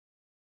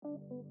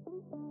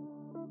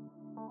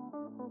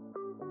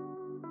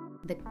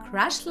The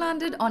Crash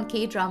Landed on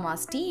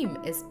K-Dramas team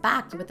is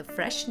back with a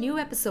fresh new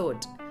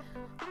episode.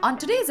 On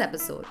today's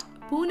episode,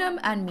 Poonam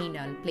and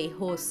Meenal play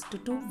host to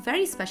two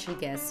very special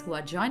guests who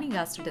are joining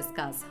us to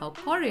discuss how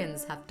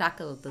Koreans have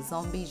tackled the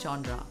zombie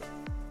genre.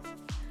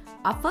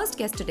 Our first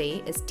guest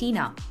today is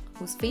Tina,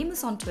 who's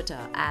famous on Twitter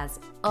as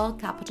a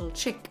capital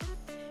chick.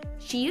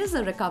 She is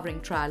a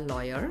recovering trial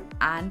lawyer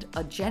and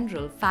a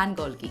general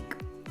fangirl geek.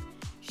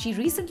 She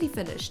recently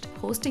finished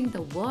hosting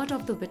the Word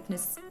of the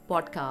Witness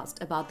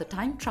podcast about the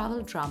time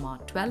travel drama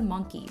 12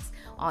 Monkeys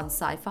on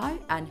Sci-Fi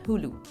and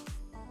Hulu.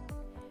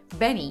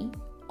 Benny,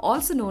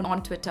 also known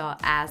on Twitter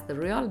as the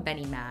Real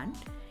Benny Man,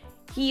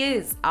 he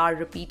is our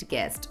repeat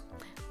guest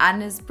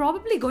and is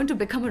probably going to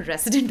become a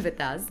resident with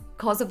us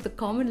because of the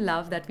common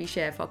love that we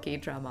share for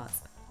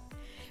K-dramas.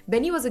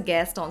 Benny was a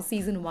guest on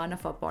season 1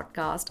 of our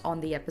podcast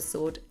on the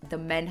episode The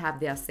Men Have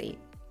Their Say.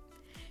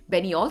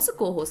 Benny also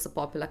co-hosts a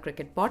popular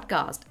cricket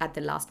podcast at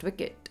The Last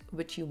Wicket,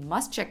 which you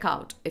must check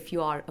out if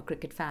you are a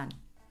cricket fan.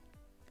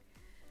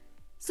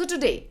 So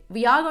today,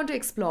 we are going to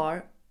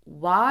explore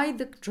why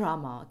the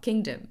drama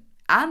Kingdom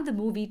and the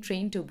movie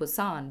Train to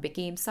Busan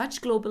became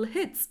such global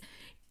hits.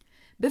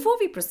 Before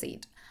we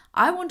proceed,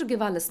 I want to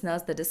give our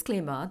listeners the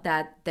disclaimer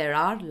that there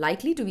are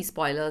likely to be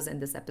spoilers in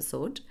this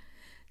episode.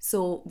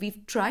 So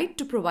we've tried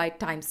to provide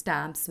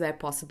timestamps where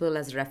possible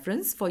as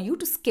reference for you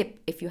to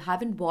skip if you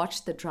haven't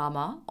watched the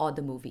drama or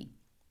the movie.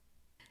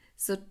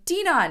 So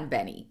Tina and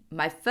Benny,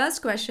 my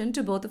first question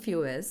to both of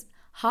you is,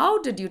 how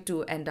did you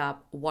two end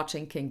up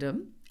watching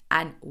Kingdom?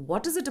 And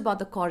what is it about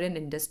the Korean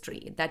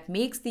industry that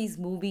makes these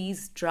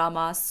movies,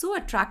 dramas so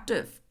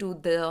attractive to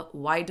the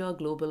wider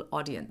global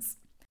audience?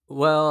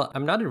 Well,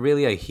 I'm not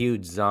really a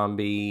huge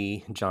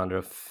zombie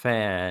genre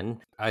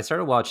fan. I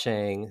started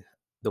watching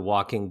The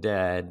Walking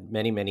Dead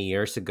many, many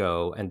years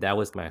ago, and that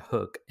was my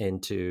hook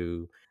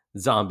into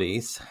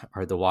zombies,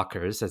 or the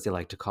walkers, as they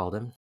like to call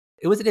them.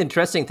 It was an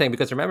interesting thing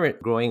because remember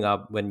growing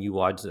up when you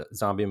watch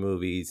zombie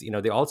movies,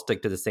 they all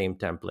stick to the same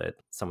template.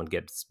 Someone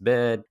gets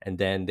bit and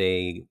then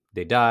they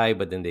die,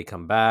 but then they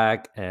come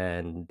back.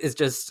 And it's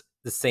just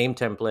the same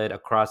template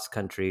across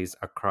countries,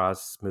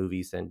 across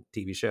movies and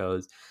TV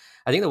shows.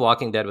 I think The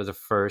Walking Dead was the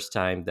first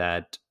time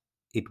that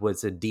it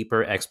was a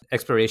deeper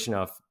exploration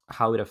of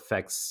how it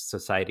affects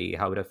society,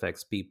 how it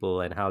affects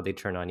people, and how they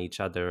turn on each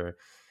other.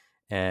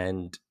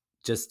 And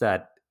just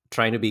that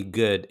trying to be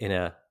good in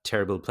a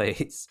terrible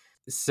place.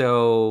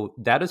 So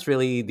that was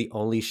really the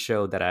only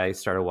show that I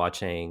started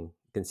watching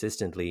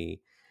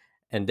consistently.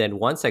 And then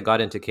once I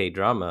got into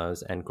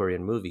K-dramas and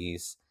Korean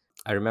movies,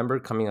 I remember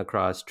coming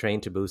across Train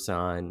to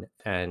Busan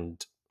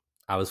and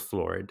I was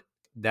floored.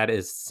 That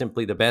is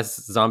simply the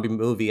best zombie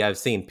movie I've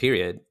seen,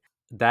 period.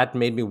 That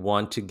made me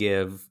want to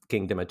give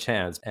Kingdom a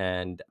chance,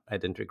 and I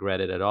didn't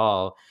regret it at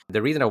all.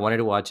 The reason I wanted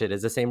to watch it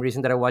is the same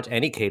reason that I watch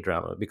any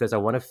K-drama, because I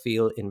want to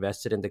feel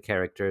invested in the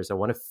characters. I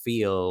want to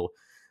feel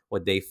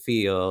what they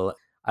feel.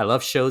 I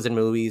love shows and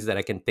movies that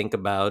I can think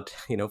about,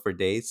 for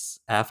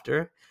days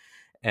after.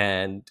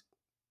 And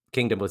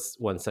Kingdom was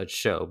one such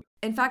show.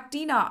 In fact,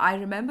 Tina, I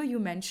remember you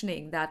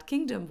mentioning that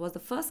Kingdom was the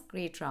first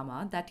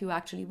K-drama that you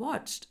actually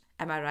watched.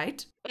 Am I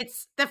right?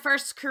 It's the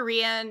first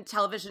Korean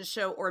television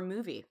show or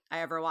movie I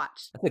ever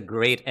watched. That's a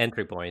great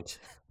entry point.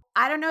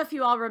 I don't know if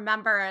you all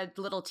remember a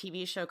little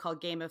TV show called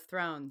Game of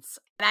Thrones.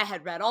 And I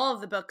had read all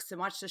of the books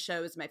and watched the show.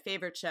 It was my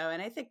favorite show. And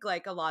I think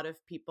like a lot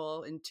of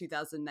people in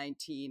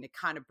 2019, it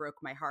kind of broke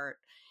my heart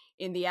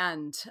in the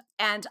end.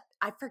 And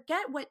I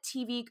forget what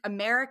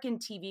American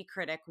TV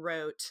critic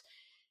wrote,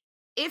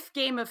 if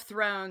Game of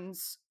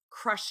Thrones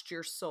crushed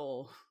your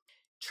soul,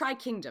 try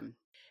Kingdom.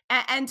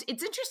 And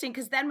it's interesting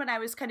because then when I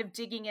was kind of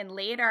digging in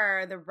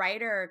later, the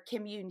writer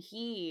Kim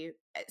Yoon-hee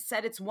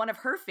said it's one of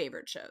her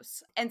favorite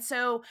shows. And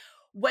so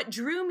what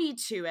drew me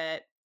to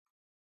it,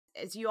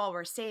 as you all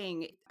were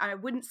saying, I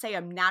wouldn't say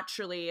I'm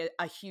naturally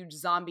a huge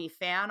zombie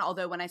fan,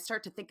 although when I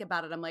start to think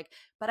about it, I'm like,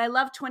 but I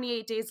love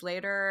 28 Days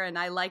Later and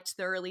I liked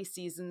the early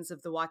seasons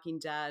of The Walking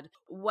Dead.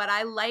 What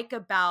I like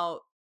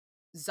about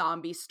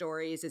zombie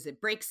stories is it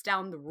breaks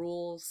down the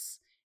rules.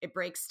 It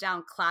breaks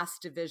down class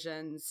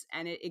divisions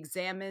and it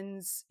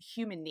examines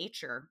human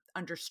nature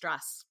under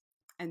stress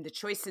and the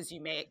choices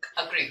you make.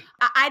 Agree.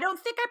 I don't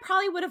think I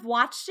probably would have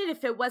watched it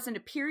if it wasn't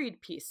a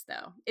period piece,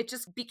 though. It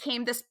just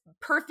became this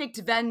perfect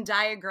Venn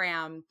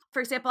diagram.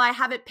 For example, I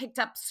haven't picked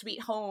up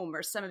Sweet Home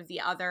or some of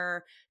the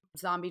other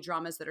zombie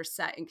dramas that are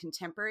set in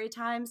contemporary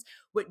times.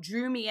 What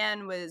drew me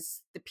in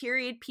was the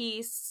period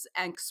piece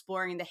and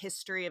exploring the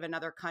history of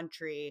another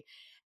country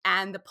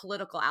and the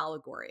political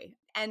allegory.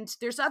 And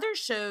there's other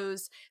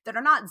shows that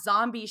are not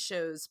zombie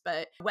shows,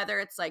 but whether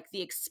it's like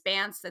The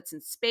Expanse that's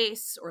in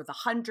space or The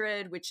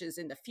 100, which is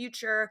in the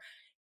future,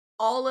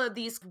 all of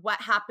these,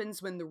 what happens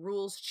when the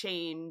rules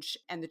change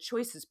and the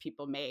choices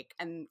people make.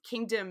 And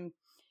Kingdom,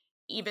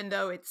 even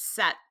though it's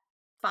set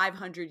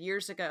 500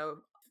 years ago,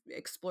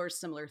 explores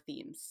similar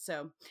themes.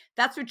 So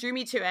that's what drew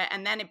me to it.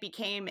 And then it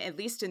became, at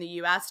least in the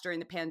US during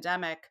the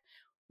pandemic,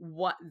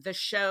 what the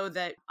show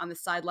that on the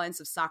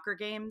sidelines of soccer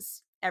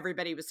games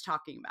everybody was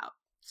talking about.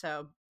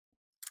 So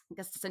I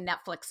guess it's a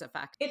Netflix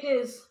effect. It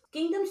is.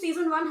 Kingdom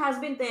season 1 has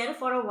been there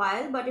for a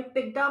while, but it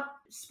picked up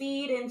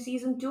speed in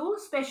season 2,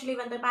 especially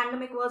when the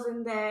pandemic was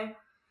in there.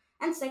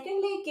 And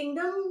secondly,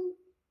 Kingdom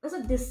is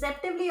a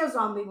deceptively a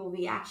zombie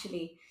movie,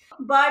 actually.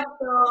 But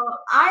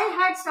I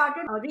had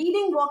started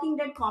reading Walking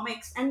Dead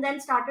comics and then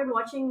started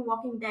watching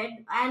Walking Dead.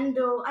 And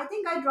I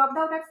think I dropped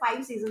out at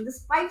 5 seasons.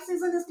 This 5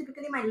 season is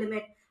typically my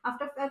limit.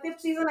 After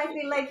fifth season, I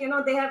feel like,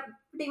 they have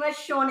pretty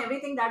much shown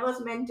everything that was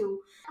meant to.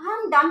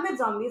 I'm done with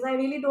zombies. I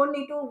really don't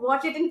need to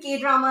watch it in K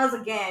dramas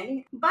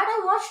again. But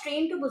I watched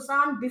Train to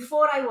Busan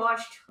before I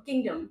watched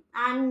Kingdom.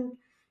 And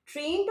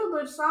Train to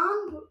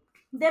Busan,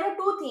 there are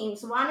two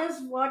themes. One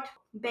is what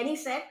Benny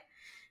said.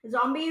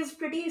 Zombie is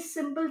pretty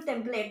simple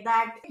template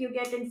that you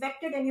get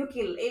infected and you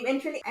kill.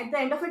 Eventually, at the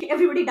end of it,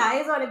 everybody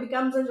dies or it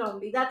becomes a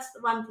zombie. That's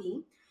one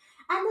theme.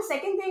 And the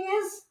second thing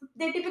is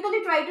they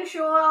typically try to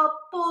show a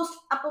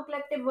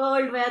post-apocalyptic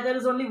world where there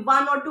is only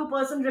 1 or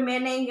 2%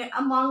 remaining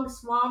among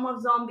swarm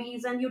of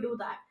zombies, and you do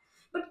that.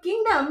 But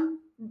Kingdom,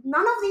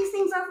 none of these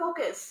things are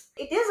focused.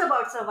 It is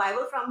about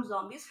survival from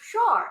zombies,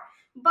 sure,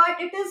 but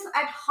it is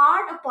at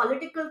heart a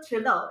political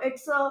thriller.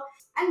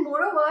 And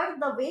moreover,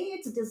 the way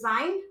it's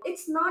designed,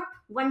 it's not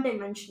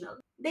one-dimensional.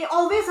 They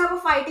always have a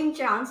fighting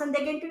chance, and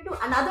they get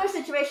into another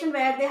situation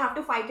where they have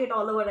to fight it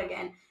all over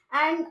again.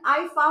 And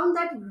I found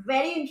that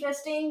very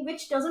interesting,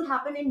 which doesn't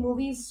happen in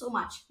movies so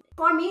much.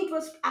 For me, it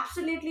was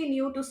absolutely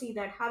new to see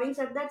that. Having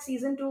said that,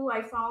 season 2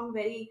 I found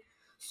very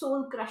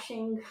soul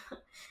crushing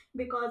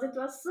because it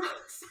was so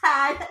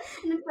sad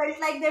and it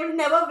felt like they will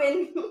never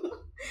win.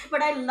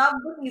 But I loved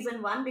the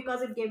season 1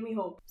 because it gave me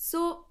hope.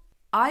 So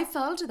I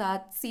felt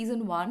that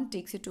season 1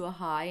 takes you to a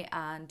high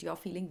and you're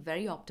feeling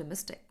very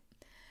optimistic.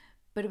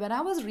 But when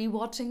I was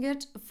rewatching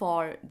it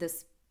for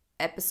this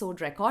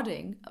episode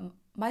recording,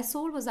 my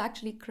soul was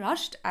actually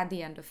crushed at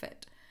the end of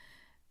it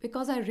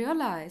because I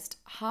realized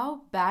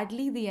how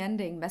badly the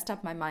ending messed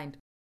up my mind.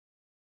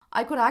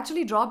 I could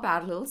actually draw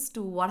parallels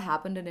to what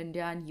happened in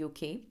India and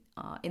UK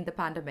in the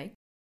pandemic,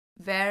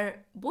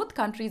 where both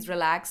countries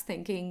relaxed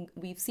thinking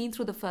we've seen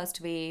through the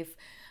first wave,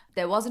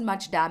 there wasn't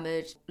much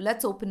damage,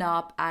 let's open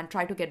up and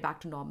try to get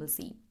back to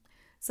normalcy.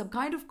 Some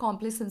kind of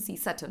complacency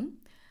set in.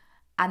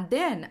 And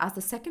then, as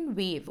the second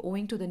wave,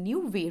 owing to the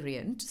new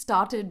variant,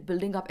 started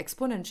building up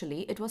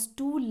exponentially, it was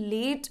too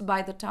late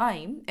by the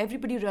time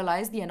everybody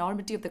realized the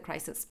enormity of the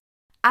crisis.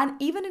 And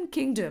even in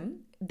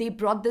Kingdom, they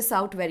brought this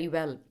out very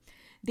well.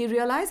 They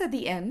realized at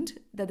the end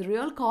that the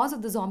real cause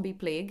of the zombie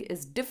plague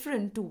is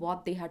different to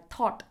what they had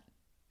thought.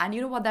 And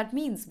you know what that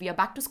means? We are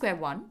back to square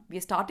one. We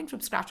are starting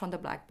from scratch on the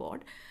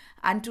blackboard.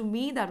 And to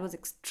me, that was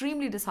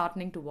extremely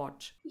disheartening to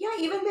watch. Yeah,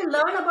 even they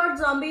learn about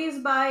zombies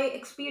by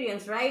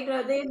experience, right?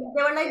 They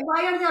were like,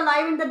 why are they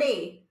alive in the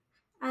day?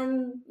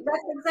 And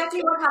that's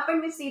exactly what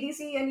happened with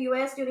CDC and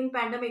US during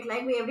pandemic.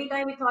 Like every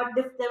time we thought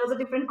there was a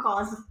different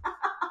cause.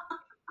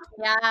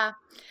 Yeah.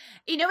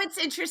 It's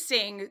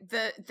interesting.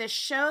 The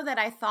show that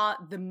I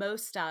thought the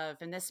most of,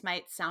 and this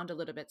might sound a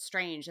little bit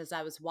strange as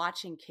I was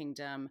watching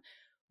Kingdom,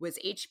 was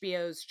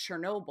HBO's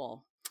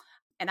Chernobyl.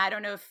 And I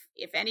don't know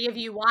if any of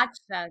you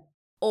watched that.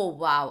 Oh,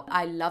 wow.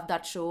 I love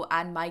that show.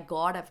 And my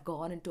God, I've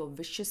gone into a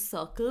vicious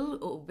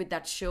circle with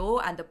that show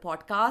and the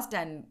podcast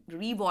and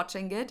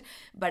rewatching it.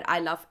 But I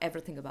love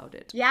everything about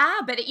it. Yeah,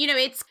 but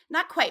it's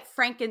not quite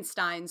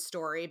Frankenstein's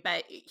story,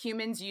 but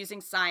humans using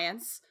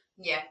science.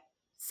 Yeah.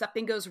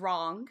 Something goes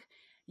wrong.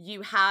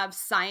 You have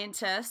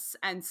scientists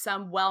and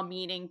some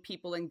well-meaning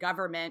people in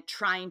government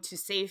trying to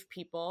save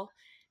people.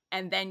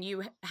 And then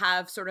you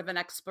have sort of an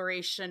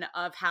exploration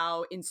of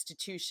how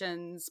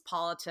institutions,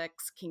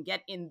 politics can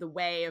get in the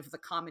way of the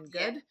common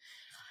good. Yeah.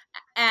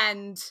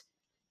 And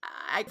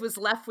I was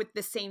left with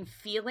the same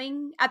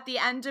feeling at the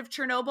end of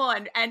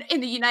Chernobyl. And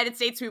in the United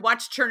States, we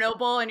watched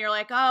Chernobyl and you're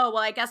like, oh,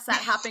 well, I guess that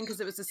happened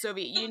because it was the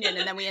Soviet Union.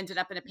 And then we ended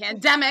up in a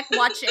pandemic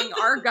watching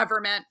our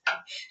government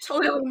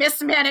totally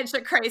mismanage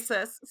the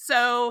crisis.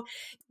 So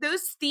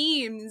those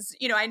themes,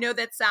 I know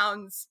that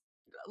sounds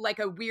like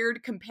a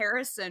weird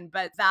comparison,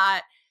 but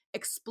that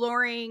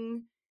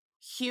exploring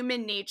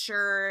human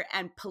nature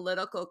and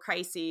political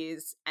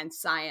crises and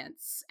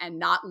science and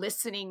not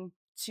listening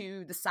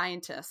to the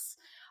scientists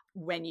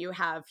when you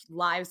have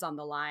lives on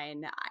the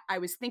line. I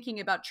was thinking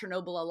about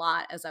Chernobyl a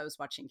lot as I was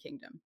watching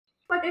Kingdom.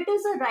 But it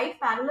is a right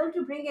parallel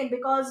to bring in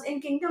because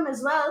in Kingdom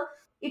as well,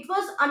 it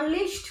was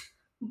unleashed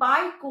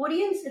by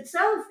Koreans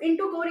itself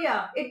into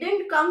Korea. It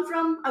didn't come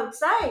from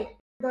outside.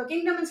 The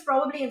Kingdom is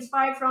probably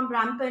inspired from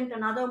Rampant,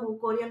 another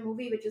Korean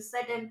movie which is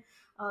set in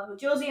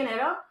Joseon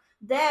era.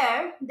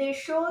 There, they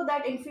showed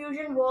that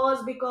infusion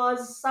was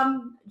because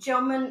some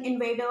German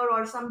invader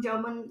or some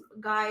German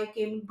guy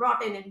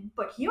brought in.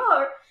 But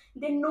here,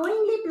 they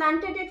knowingly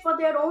planted it for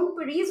their own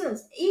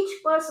reasons.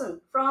 Each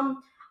person,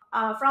 from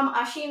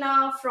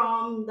Ashina,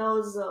 from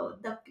those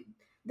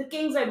the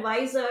king's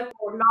advisor,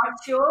 Lord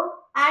Cho,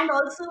 and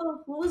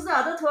also who's the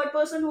other third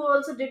person who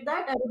also did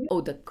that?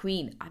 Oh, the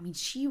queen. I mean,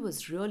 she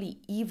was really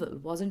evil,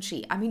 wasn't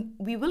she? I mean,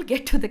 we will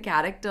get to the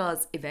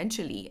characters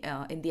eventually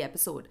in the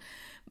episode.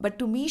 But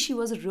to me, she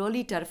was a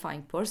really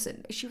terrifying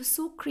person. She was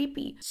so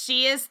creepy.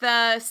 She is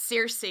the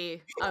Circe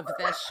of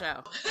this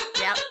show.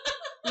 Yep.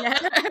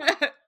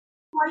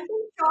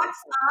 Haunting shots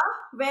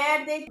are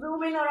where they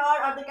zoom in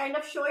or they kind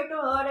of show it to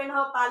her in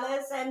her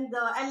palace, and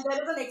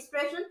there is an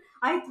expression.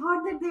 I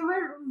thought that they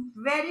were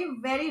very,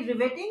 very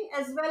riveting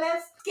as well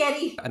as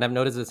scary. And I've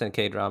noticed this in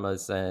K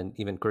dramas and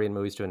even Korean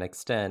movies to an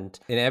extent.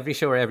 In every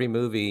show or every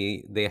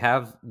movie, they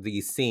have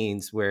these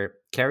scenes where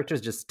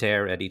characters just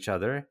stare at each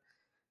other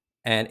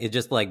and it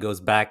just like goes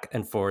back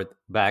and forth,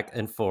 back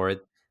and forth.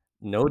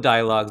 No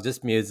dialogues,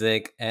 just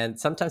music. And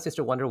sometimes I used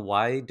to wonder,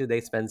 why do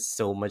they spend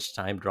so much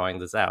time drawing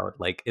this out?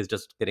 Like, it's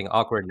just getting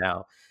awkward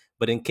now.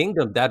 But in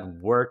Kingdom, that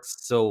works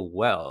so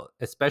well,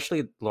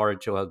 especially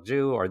Lord Cho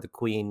Hak-ju or the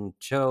Queen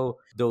Cho.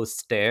 Those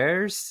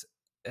stares,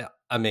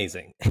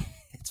 amazing.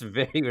 It's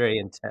very, very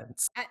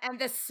intense. And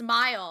the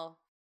smile.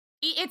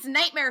 It's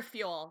nightmare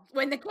fuel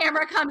when the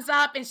camera comes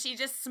up and she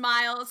just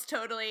smiles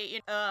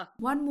totally.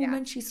 One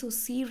moment she's so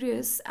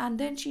serious, and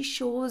then she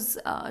shows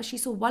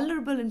she's so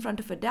vulnerable in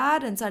front of her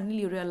dad, and suddenly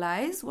you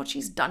realize what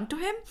she's done to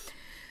him.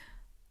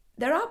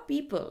 There are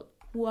people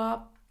who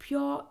are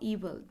pure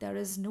evil. There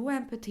is no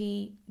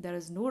empathy, there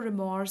is no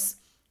remorse,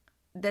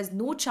 there's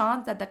no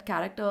chance that that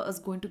character is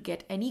going to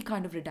get any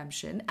kind of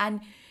redemption.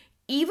 And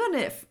even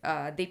if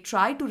they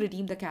try to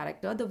redeem the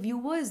character, the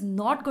viewer is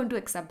not going to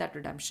accept that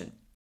redemption.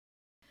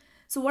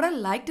 So what I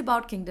liked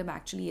about Kingdom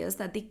actually is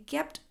that they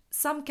kept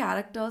some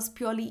characters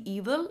purely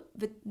evil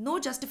with no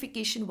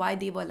justification why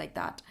they were like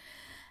that.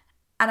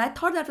 And I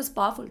thought that was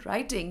powerful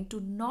writing,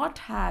 to not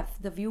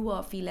have the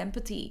viewer feel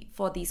empathy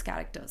for these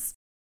characters.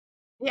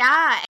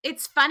 Yeah,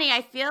 it's funny.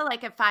 I feel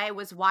like if I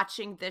was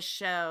watching this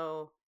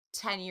show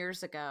 10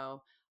 years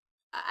ago,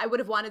 I would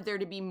have wanted there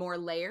to be more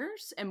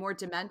layers and more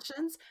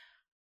dimensions.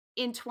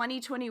 In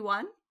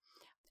 2021,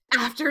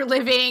 after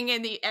living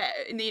in the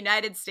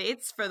United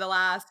States for the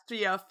last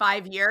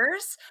 5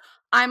 years,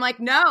 I'm like,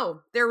 no,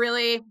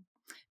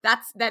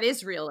 that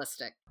is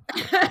realistic.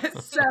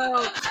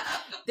 So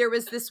there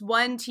was this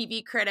one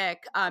TV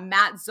critic,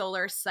 Matt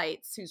Zoller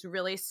Seitz, who's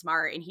really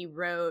smart, and he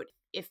wrote,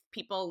 if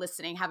people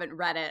listening haven't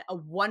read it, a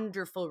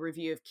wonderful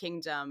review of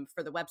Kingdom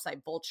for the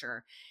website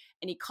Vulture,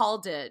 and he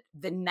called it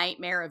The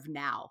Nightmare of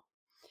Now.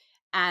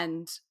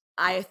 And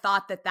I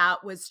thought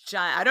that was just,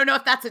 I don't know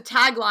if that's a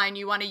tagline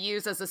you want to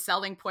use as a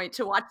selling point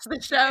to watch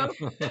the show.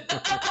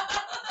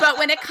 But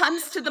when it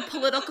comes to the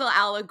political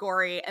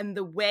allegory and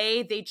the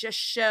way they just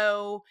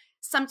show,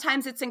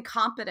 sometimes it's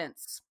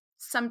incompetence,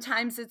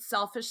 sometimes it's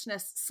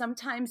selfishness,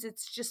 sometimes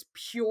it's just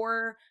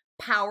pure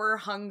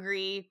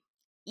power-hungry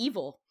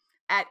evil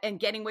and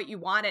getting what you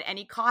want at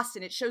any cost.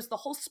 And it shows the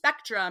whole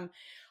spectrum.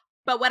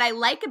 But what I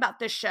like about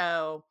the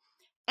show,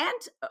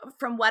 and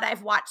from what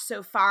I've watched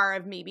so far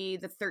of maybe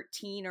the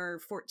 13 or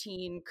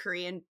 14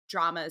 Korean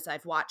dramas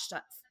I've watched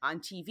on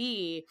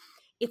TV,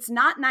 it's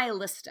not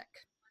nihilistic.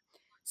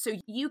 So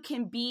you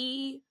can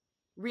be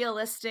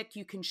realistic,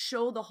 you can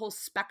show the whole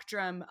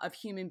spectrum of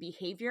human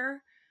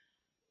behavior,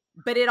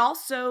 but it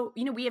also,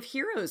 we have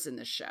heroes in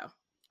this show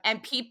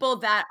and people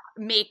that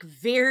make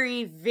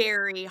very,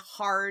 very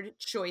hard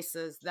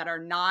choices that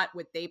are not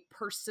what they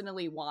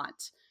personally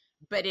want,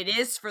 but it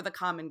is for the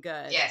common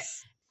good.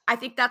 Yes. I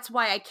think that's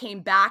why I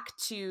came back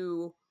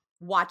to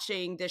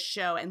watching this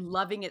show and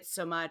loving it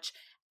so much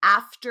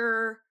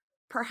after,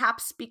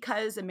 perhaps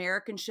because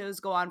American shows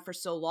go on for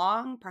so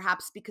long,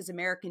 perhaps because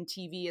American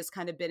TV has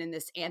kind of been in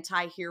this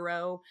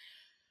anti-hero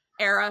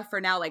era for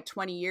now like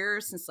 20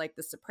 years, since like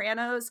The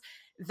Sopranos,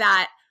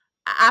 that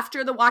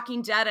after The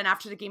Walking Dead and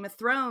after the Game of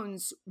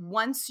Thrones,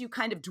 once you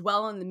kind of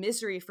dwell in the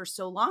misery for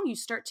so long, you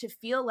start to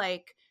feel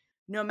like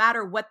no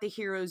matter what the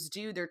heroes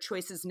do, their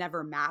choices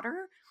never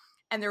matter.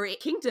 And their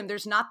Kingdom,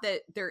 there's not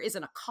that there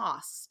isn't a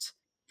cost.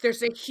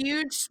 There's a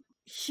huge,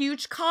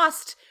 huge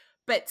cost.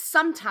 But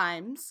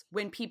sometimes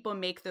when people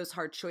make those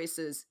hard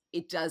choices,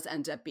 it does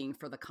end up being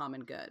for the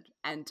common good.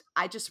 And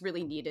I just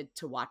really needed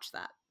to watch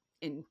that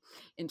in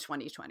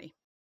 2020.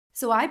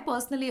 So I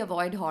personally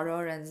avoid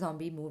horror and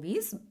zombie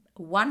movies.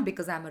 One,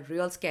 because I'm a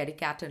real scaredy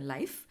cat in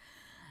life.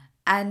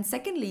 And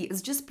secondly,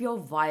 it's just pure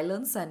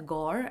violence and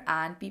gore,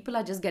 and people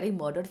are just getting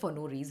murdered for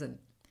no reason.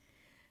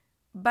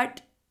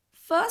 But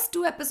first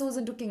 2 episodes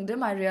into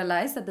Kingdom, I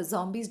realized that the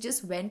zombies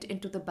just went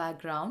into the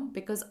background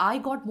because I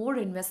got more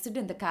invested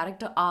in the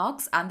character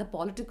arcs and the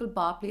political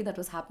power play that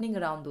was happening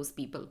around those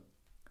people.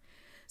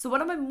 So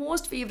one of my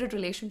most favorite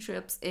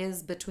relationships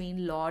is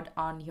between Lord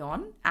An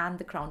Hyun and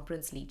the Crown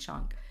Prince Lee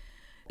Chung.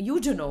 Yoo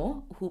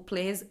Jun-ho, who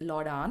plays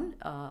Lord An,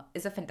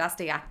 is a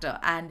fantastic actor,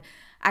 and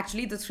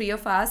actually the three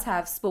of us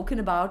have spoken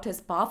about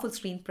his powerful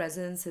screen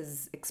presence,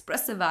 his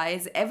expressive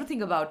eyes,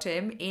 everything about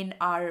him in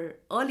our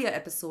earlier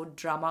episode,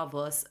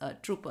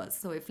 Dramaverse Troopers.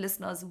 So if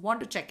listeners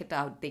want to check it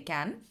out, they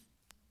can.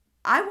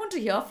 I want to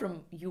hear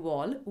from you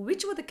all,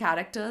 which were the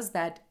characters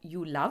that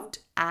you loved,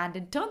 and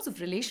in terms of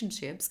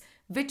relationships,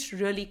 which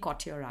really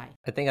caught your eye?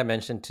 I think I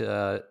mentioned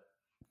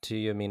to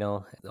you,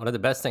 Minal, one of the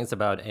best things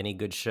about any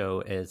good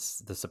show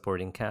is the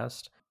supporting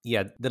cast.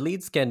 Yeah, the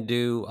leads can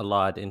do a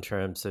lot in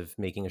terms of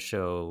making a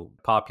show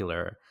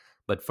popular,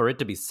 But for it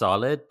to be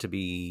solid, to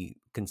be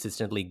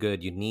consistently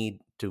good, you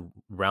need to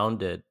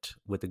round it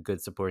with a good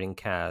supporting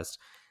cast.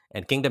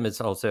 And Kingdom is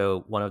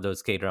also one of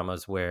those K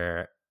dramas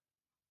where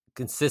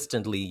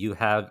consistently you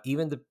have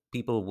even the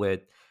people with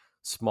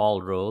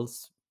small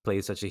roles play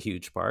such a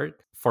huge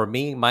part. For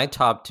me, my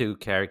top two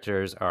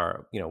characters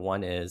are,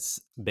 one is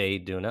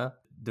Bae Duna.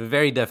 The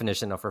very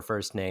definition of her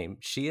first name,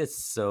 she is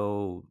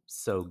so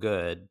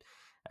good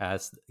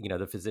as,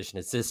 the physician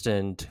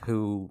assistant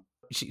who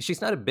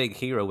she's not a big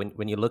hero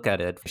when you look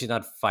at it. She's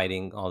not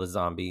fighting all the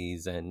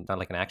zombies and not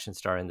like an action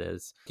star in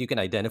this. You can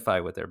identify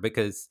with her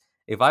because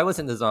if I was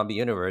in the zombie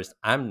universe,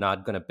 I'm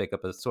not going to pick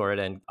up a sword,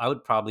 and I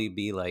would probably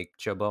be like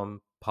Chobom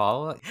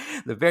Paul,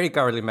 the very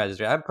cowardly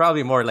magistrate. I'm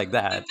probably more like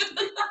that.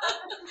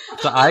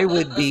 So I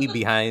would be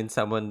behind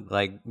someone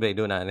like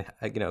Beiduna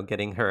and,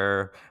 getting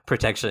her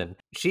protection.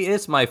 She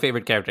is my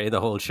favorite character in the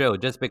whole show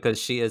just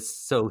because she is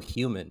so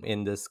human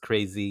in this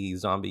crazy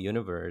zombie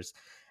universe.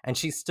 And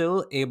she's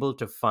still able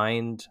to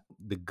find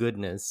the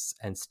goodness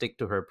and stick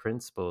to her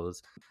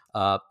principles.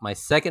 My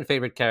second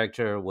favorite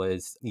character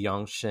was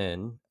Young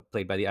Shin,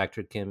 played by the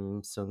actor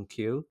Kim Sung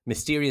Kyu.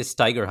 Mysterious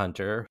tiger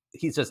hunter.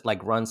 He's just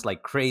like runs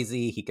like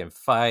crazy. He can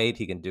fight.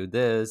 He can do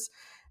this.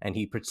 And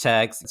he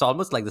protects. It's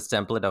almost like the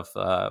template of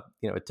a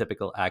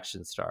typical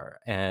action star.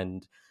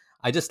 And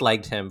I just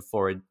liked him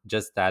for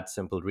just that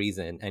simple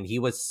reason. And he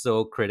was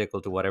so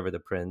critical to whatever the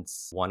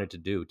prince wanted to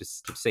do to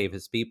save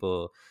his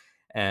people.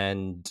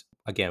 And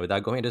again,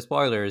 without going into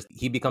spoilers,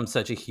 he becomes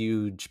such a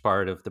huge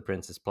part of the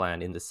prince's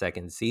plan in the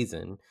second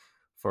season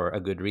for a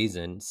good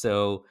reason.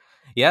 So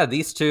yeah,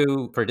 these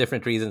two, for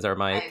different reasons, are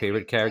my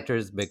favorite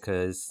characters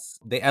because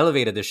they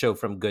elevated the show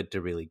from good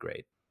to really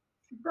great.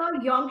 The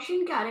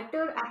Yongshin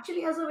character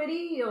actually has a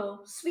very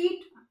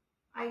sweet,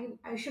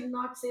 I should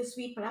not say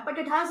sweet perhaps, but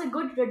it has a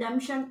good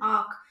redemption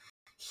arc.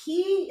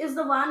 He is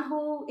the one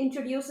who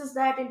introduces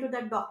that into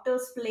that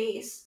doctor's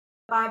place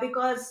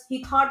because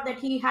he thought that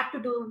he had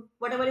to do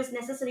whatever is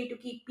necessary to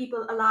keep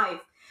people alive.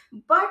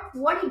 But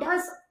what he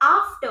does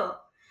after,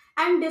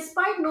 and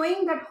despite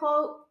knowing that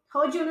Ho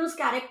Junu's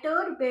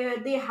character, where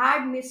they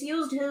had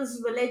misused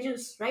his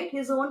villages, right?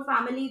 His own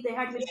family, they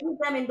had misused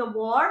them in the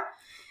war,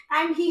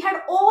 and he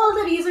had all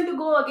the reason to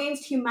go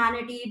against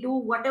humanity, do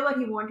whatever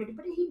he wanted,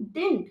 but he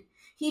didn't.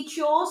 He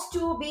chose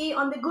to be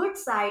on the good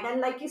side,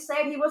 and like you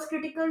said, he was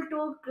critical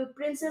to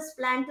Prince's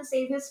plan to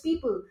save his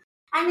people.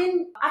 And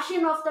in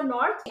Ashin of the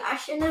North,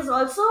 Ashin is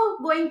also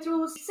going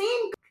through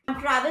same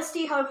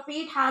travesty her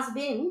fate has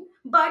been,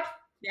 but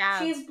Yeah.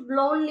 she's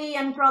lonely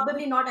and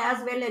probably not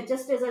as well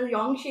adjusted as a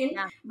Yongshin.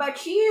 Yeah. But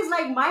she is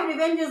like, my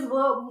revenge is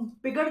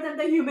bigger than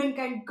the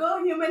humankind.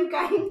 Go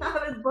humankind,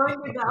 I will burn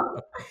you down.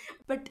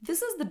 But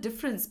this is the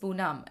difference,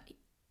 Poonam.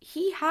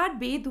 He had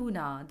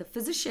Beduna, the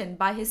physician,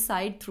 by his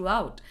side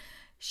throughout.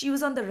 She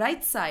was on the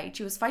right side,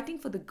 she was fighting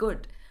for the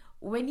good.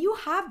 When you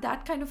have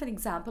that kind of an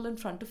example in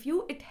front of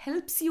you, it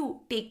helps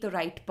you take the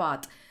right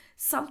path.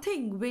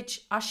 Something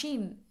which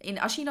in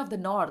Ashin of the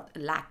North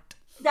lacked.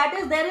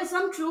 There is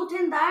some truth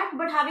in that,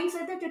 but having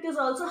said that, it is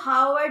also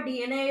how our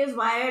DNA is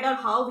wired or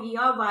how we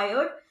are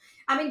wired.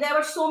 I mean, there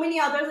were so many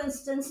other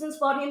instances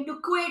for him to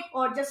quit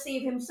or just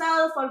save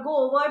himself or go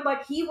over,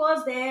 but he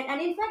was there. And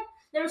in fact,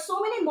 there are so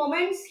many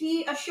moments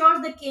he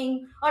assures the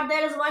king, or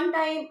there is one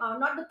time,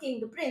 not the king,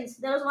 the prince.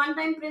 There was one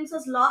time Prince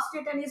has lost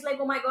it and he's like,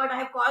 oh my god, I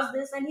have caused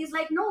this. And he's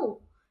like, no,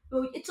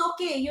 it's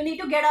okay. You need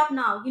to get up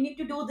now. You need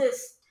to do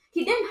this.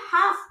 He didn't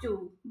have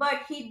to,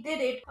 but he did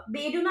it.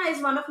 Beduna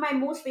is one of my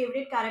most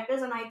favorite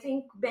characters, and I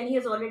think Benny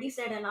has already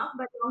said enough,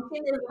 but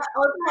Yongchen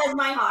also has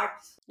my heart.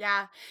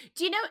 Yeah.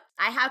 Do you know,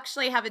 I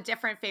actually have a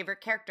different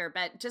favorite character,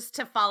 but just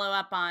to follow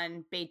up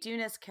on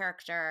Beiduna's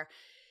character,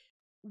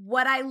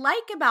 what I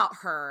like about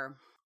her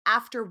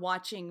after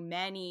watching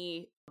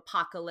many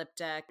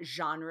apocalyptic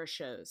genre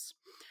shows,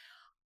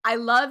 I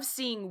love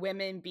seeing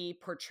women be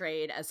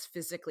portrayed as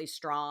physically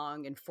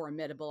strong and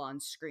formidable on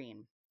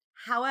screen.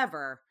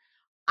 However,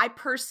 I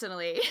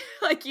personally,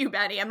 like you,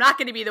 Benny, I'm not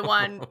going to be the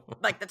one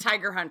like the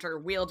tiger hunter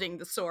wielding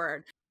the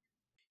sword.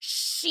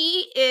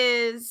 She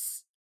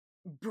is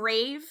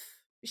brave.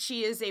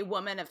 She is a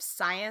woman of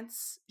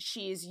science.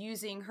 She is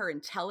using her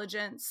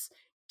intelligence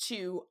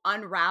to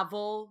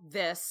unravel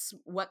this,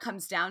 what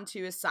comes down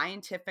to a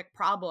scientific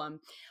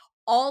problem.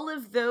 All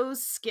of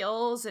those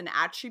skills and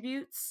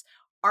attributes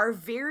are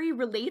very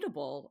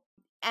relatable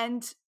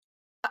and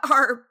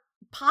are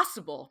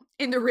possible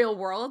in the real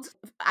world.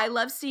 I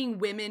love seeing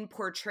women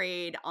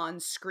portrayed on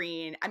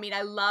screen. I mean,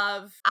 I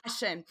love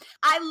Ashin.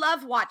 I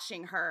love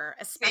watching her,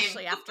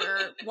 especially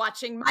after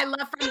watching My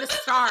Love from the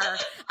Star.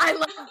 I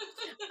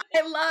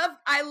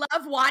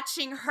love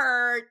watching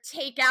her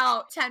take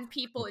out 10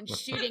 people and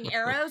shooting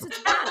arrows. It's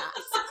badass.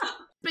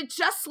 But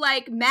just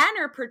like men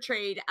are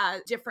portrayed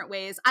different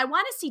ways, I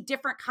want to see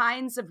different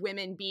kinds of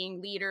women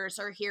being leaders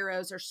or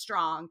heroes or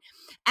strong.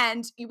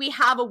 And we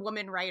have a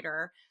woman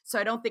writer, so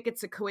I don't think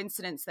it's a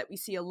coincidence that we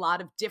see a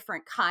lot of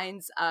different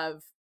kinds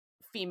of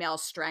female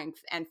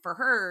strength. And for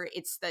her,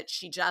 it's that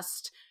she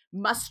just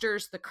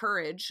musters the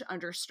courage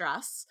under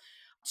stress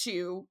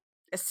to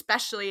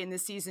especially in the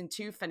season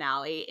 2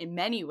 finale in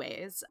many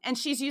ways. And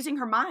she's using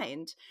her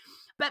mind.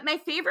 But my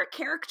favorite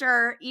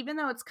character, even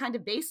though it's kind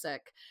of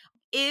basic,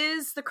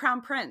 is the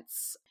Crown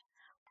Prince.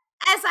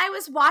 As I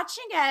was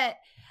watching it,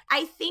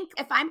 I think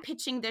if I'm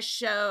pitching this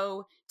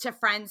show to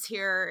friends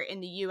here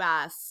in the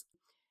US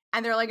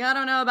and they're like, I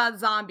don't know about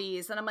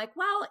zombies. And I'm like,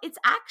 well, it's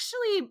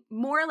actually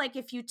more like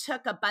if you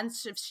took a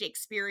bunch of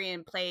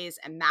Shakespearean plays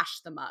and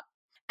mashed them up.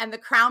 And the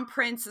Crown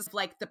Prince is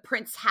like the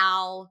Prince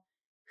Hal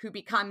who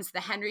becomes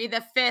the Henry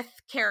V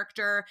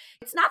character.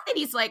 It's not that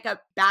he's like a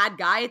bad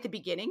guy at the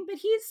beginning, but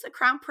he's a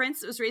crown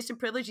prince that was raised in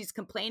privilege. He's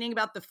complaining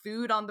about the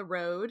food on the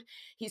road.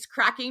 He's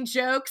cracking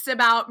jokes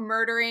about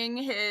murdering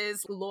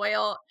his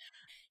loyal.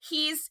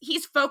 He's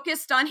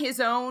focused on his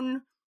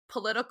own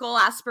political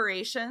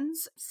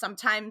aspirations,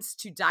 sometimes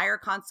to dire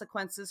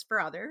consequences for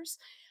others.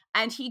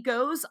 And he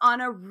goes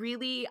on a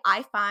really,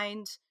 I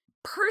find,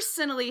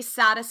 personally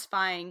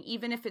satisfying,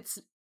 even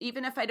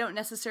if I don't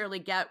necessarily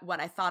get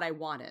what I thought I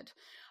wanted.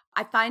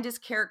 I find his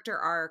character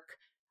arc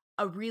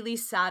a really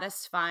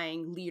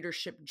satisfying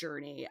leadership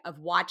journey of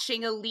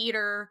watching a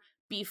leader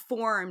be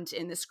formed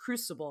in this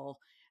crucible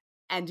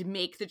and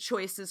make the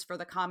choices for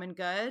the common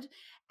good.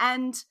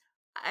 And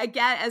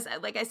again, as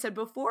like I said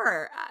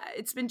before,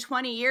 it's been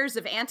 20 years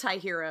of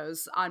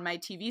anti-heroes on my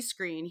TV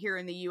screen here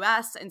in the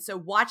US. And so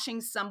watching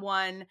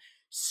someone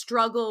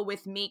struggle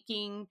with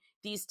making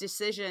these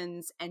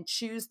decisions and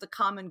choose the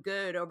common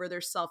good over their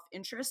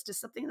self-interest is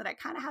something that I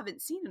kind of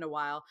haven't seen in a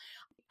while.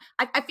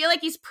 I feel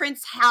like he's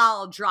Prince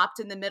Hal dropped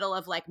in the middle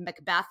of like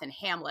Macbeth and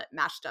Hamlet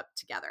mashed up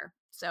together.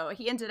 So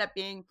he ended up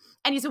being,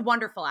 and he's a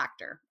wonderful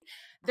actor.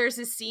 There's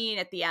a scene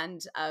at the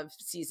end of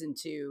season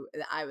 2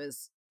 that I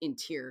was in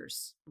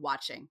tears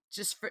watching,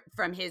 just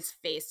from his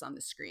face on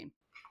the screen.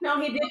 No,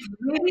 he did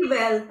really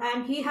well,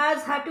 and he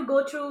has had to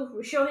go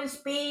through, show his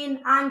pain,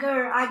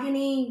 anger,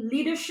 agony,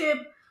 leadership.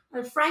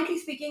 Frankly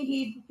speaking,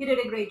 he did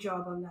a great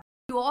job on that.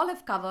 You all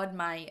have covered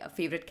my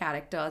favorite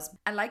characters,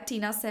 and like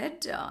Tina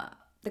said,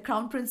 the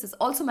Crown Prince is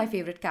also my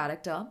favorite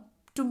character.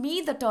 To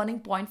me, the turning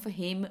point for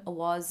him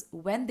was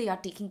when they are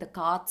taking the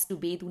carts to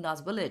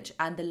Beduna's village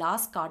and the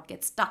last cart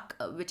gets stuck,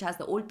 which has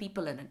the old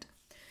people in it.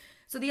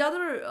 So the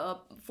other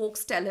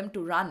folks tell him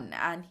to run,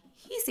 and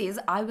he says,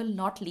 I will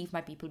not leave my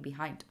people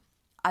behind.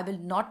 I will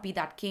not be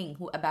that king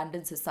who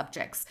abandons his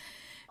subjects.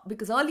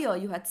 Because earlier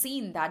you had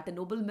seen that the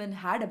nobleman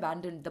had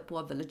abandoned the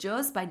poor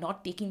villagers by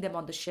not taking them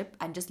on the ship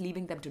and just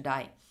leaving them to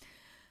die.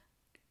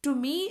 To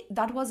me,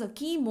 that was a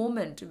key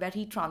moment where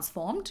he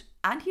transformed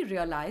and he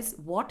realized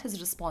what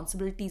his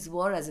responsibilities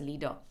were as a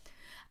leader.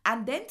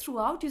 And then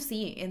throughout, you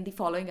see in the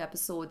following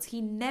episodes, he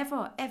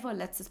never ever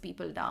lets his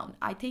people down.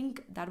 I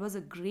think that was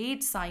a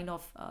great sign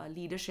of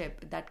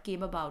leadership that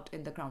came about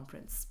in The Crown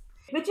Prince.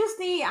 Which is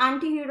the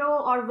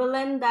anti-hero or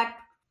villain that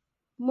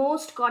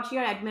most caught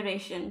your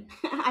admiration?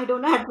 I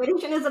don't know,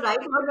 admiration is the right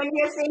word when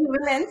we are saying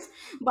villains,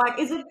 but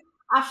is it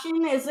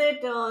Ashin? Is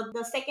it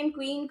the second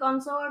queen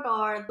consort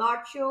or Lord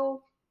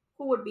Show?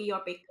 Who would be your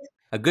pick?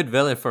 A good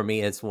villain for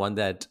me is one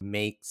that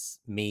makes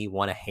me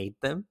want to hate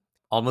them.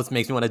 Almost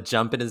makes me want to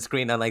jump into the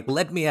screen. I'm like,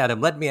 let me at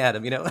him,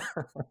 you know?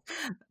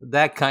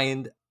 That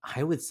kind,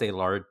 I would say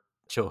Lord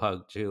Cho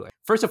Hak-ju.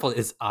 First of all,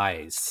 his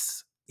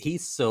eyes.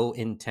 He's so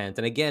intense.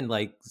 And again,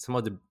 like some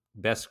of the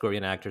best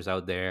Korean actors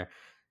out there,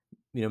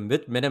 you know,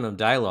 minimum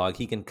dialogue,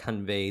 he can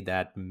convey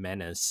that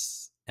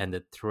menace and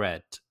the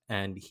threat.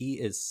 And he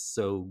is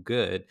so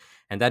good.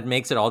 And that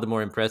makes it all the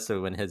more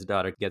impressive when his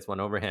daughter gets one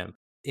over him.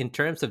 In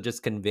terms of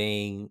just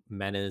conveying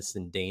menace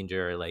and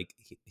danger, like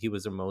he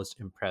was the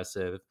most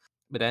impressive.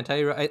 But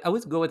anti-hero, I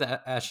would go with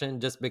Ashin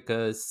just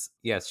because,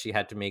 yes, she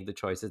had to make the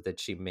choices that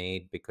she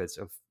made because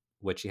of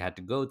what she had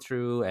to go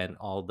through and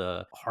all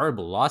the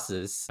horrible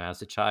losses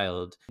as a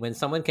child. When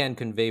someone can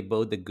convey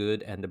both the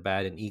good and the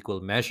bad in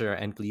equal measure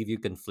and leave you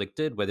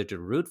conflicted, whether to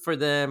root for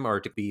them or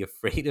to be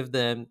afraid of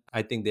them,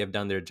 I think they've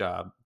done their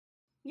job.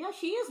 Yeah,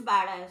 she is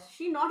badass.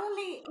 She not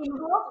only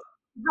invokes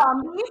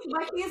zombies,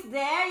 but she's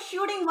there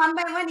shooting one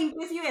by one in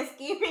case you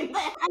escape in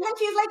there. And then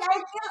she's like, I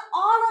kill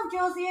all of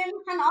Joseon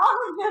and all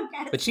of your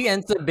cats. But she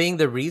ends up being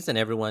the reason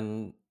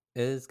everyone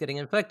is getting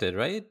infected,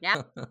 right?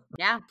 Yeah.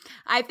 Yeah.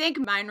 I think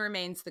mine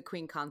remains the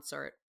queen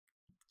consort.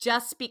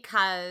 Just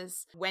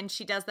because when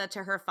she does that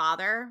to her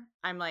father,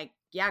 I'm like,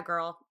 yeah,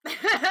 girl.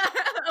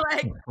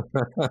 Like,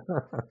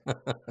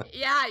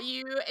 yeah,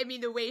 I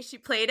mean, the way she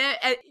played it,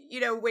 and, you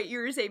know, what you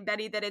were saying,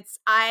 Betty, that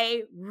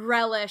I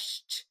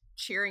relished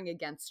cheering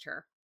against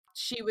her.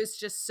 She was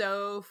just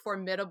so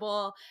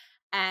formidable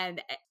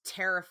and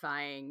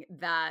terrifying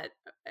that,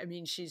 I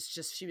mean, she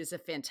was a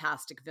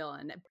fantastic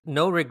villain.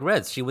 No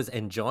regrets. She was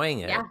enjoying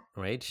it, Yeah.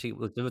 right? She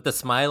was with a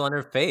smile on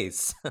her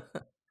face.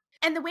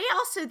 And the way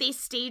also they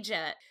stage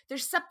it,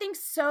 there's something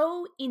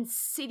so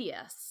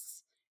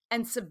insidious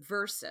and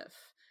subversive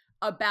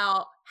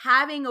about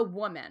having a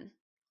woman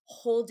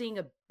holding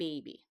a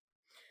baby,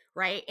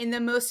 right? In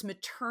the most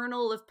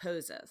maternal of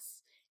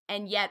poses,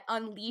 and yet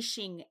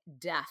unleashing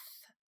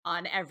death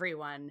on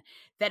everyone,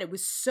 that it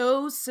was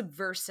so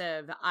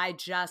subversive.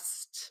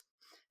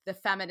 The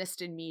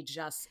feminist in me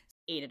just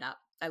ate it up.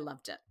 I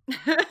loved it.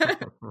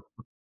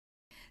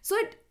 So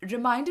it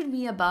reminded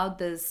me about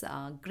this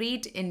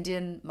great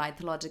Indian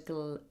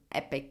mythological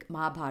epic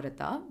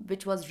Mahabharata,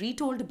 which was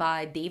retold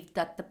by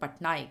Devdatta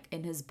Patnaik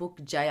in his book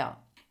Jaya.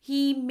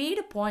 He made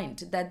a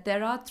point that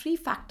there are three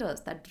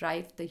factors that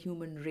drive the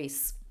human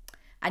race.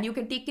 And you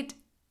can take it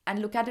and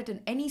look at it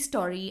in any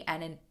story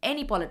and in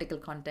any political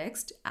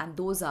context, and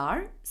those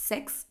are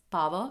sex,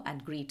 power,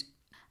 and greed.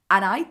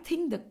 And I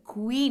think the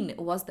queen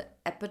was the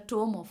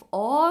epitome of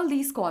all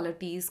these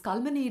qualities,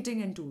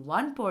 culminating into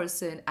one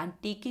person and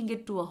taking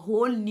it to a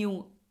whole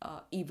new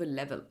evil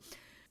level.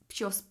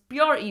 She was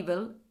pure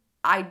evil.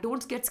 I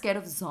don't get scared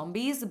of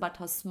zombies, but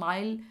her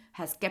smile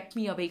has kept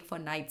me awake for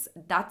nights.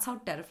 That's how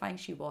terrifying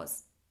she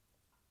was.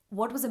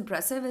 What was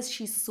impressive is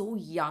she's so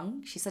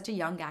young, she's such a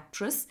young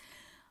actress.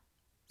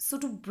 So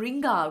to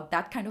bring out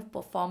that kind of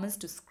performance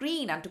to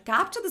screen and to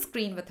capture the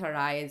screen with her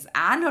eyes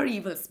and her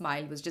evil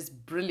smile was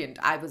just brilliant.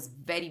 I was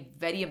very,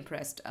 very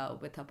impressed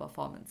with her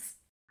performance.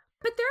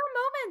 But there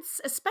are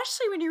moments,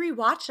 especially when you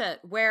rewatch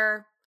it,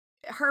 where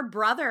her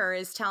brother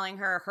is telling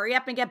her, hurry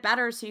up and get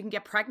better so you can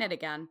get pregnant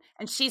again.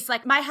 And she's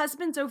like, my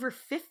husband's over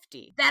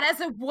 50. That as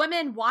a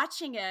woman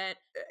watching it,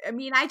 I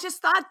mean, I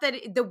just thought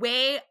that the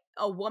way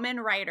a woman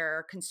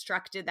writer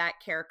constructed that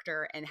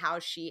character and how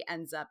she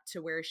ends up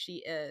to where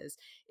she is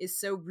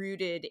so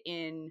rooted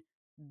in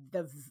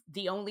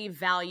the only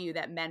value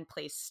that men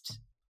placed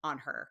on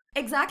her.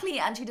 Exactly.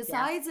 And she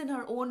decides in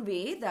her own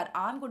way that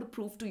I'm going to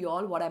prove to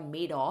y'all what I'm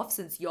made of,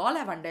 since y'all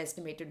have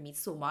underestimated me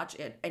so much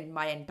in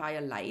my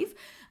entire life.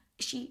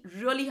 She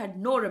really had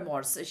no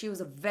remorse. She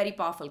was a very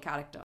powerful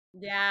character.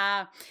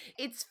 Yeah.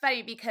 It's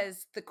funny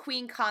because the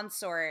queen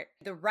consort,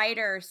 the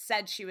writer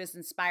said she was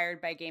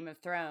inspired by Game of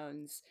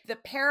Thrones. The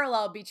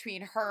parallel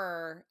between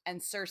her and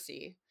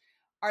Cersei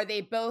are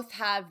they both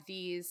have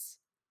these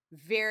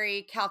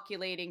very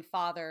calculating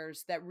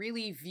fathers that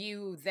really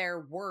view their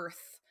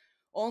worth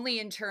only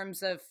in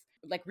terms of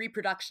like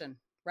reproduction,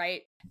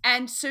 right?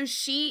 And so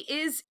she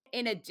is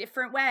in a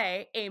different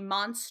way a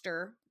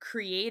monster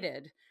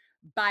created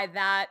by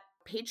that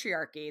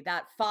patriarchy,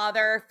 that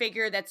father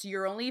figure that's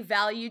your only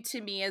value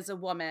to me as a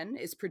woman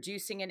is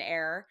producing an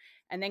heir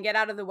and then get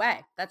out of the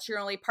way. That's your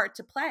only part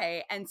to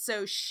play. And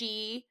so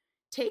she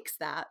takes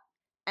that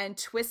and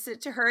twists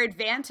it to her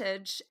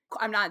advantage.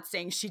 I'm not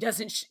saying she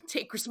doesn't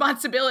take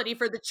responsibility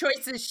for the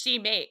choices she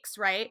makes,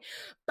 right?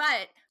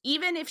 But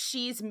even if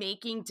she's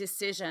making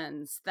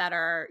decisions that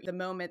are the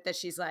moment that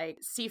she's like,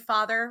 see,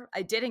 father,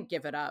 I didn't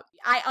give it up.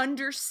 I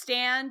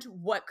understand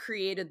what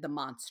created the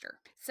monster.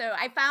 So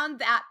I found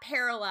that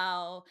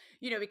parallel,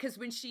 because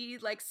when she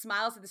like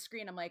smiles at the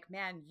screen, I'm like,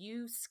 man,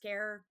 you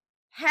scare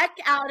heck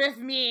out of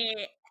me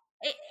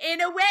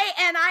in a way.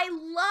 And I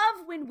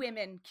love when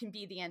women can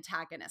be the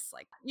antagonists.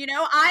 Like,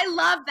 I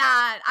love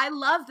that. I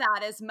love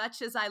that as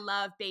much as I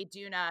love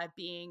Bayduna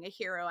being a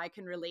hero I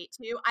can relate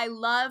to. I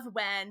love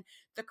when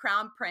the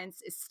crown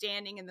prince is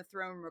standing in the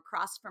throne room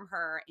across from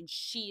her and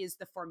she is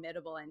the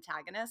formidable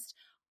antagonist.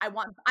 I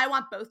want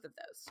both of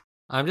those.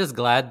 I'm just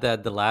glad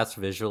that the last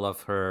visual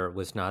of her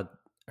was not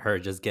her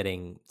just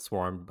getting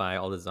swarmed by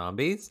all the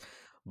zombies,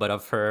 but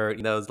of her,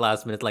 those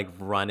last minutes, like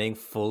running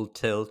full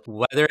tilt,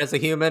 whether as a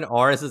human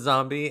or as a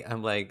zombie.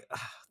 I'm like,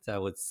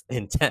 that was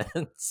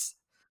intense.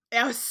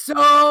 It was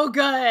so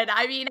good.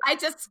 I mean,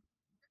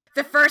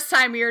 the first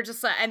time we were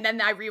just like, and then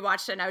I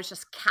rewatched it and I was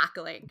just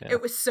cackling. Yeah.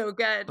 It was so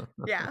good.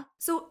 Yeah.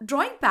 So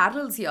drawing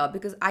parallels here,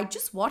 because I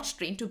just watched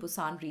Train to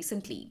Busan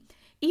recently.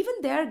 Even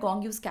there,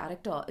 Gong Yu's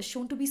character is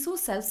shown to be so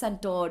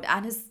self-centered,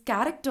 and his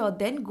character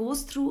then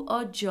goes through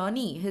a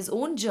journey, his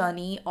own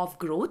journey of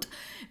growth,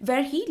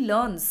 where he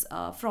learns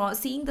from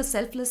seeing the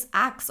selfless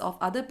acts of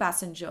other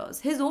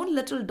passengers, his own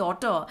little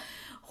daughter,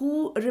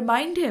 who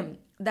remind him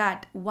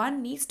that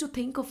one needs to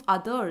think of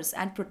others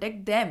and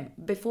protect them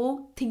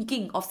before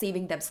thinking of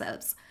saving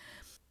themselves.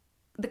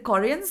 The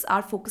Koreans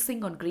are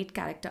focusing on great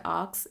character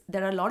arcs.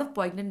 There are a lot of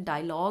poignant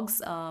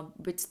dialogues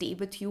which stay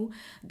with you.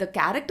 The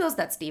characters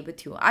that stay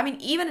with you. I mean,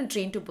 even in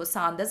Train to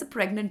Busan, there's a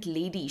pregnant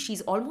lady.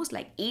 She's almost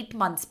like 8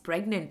 months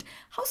pregnant.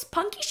 How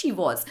spunky she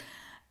was.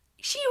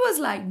 She was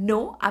like,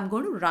 no, I'm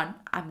going to run.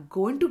 I'm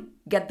going to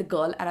get the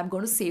girl and I'm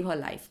going to save her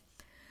life.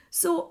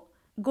 So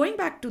going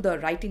back to the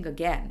writing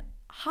again,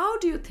 how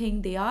do you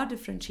think they are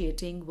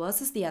differentiating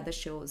versus the other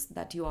shows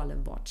that you all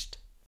have watched?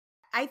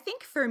 I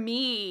think for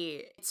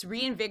me, it's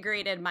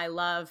reinvigorated my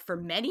love for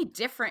many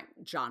different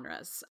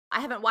genres.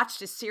 I haven't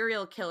watched a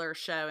serial killer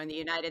show in the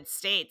United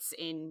States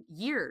in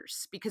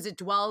years because it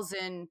dwells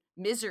in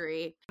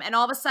misery. And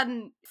all of a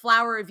sudden,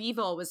 Flower of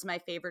Evil was my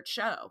favorite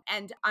show.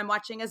 And I'm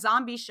watching a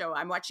zombie show.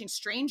 I'm watching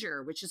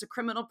Stranger, which is a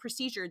criminal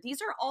procedure.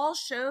 These are all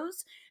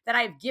shows that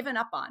I've given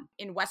up on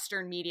in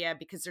Western media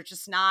because they're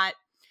just not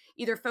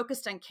either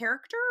focused on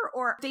character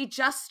or they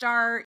just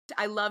are,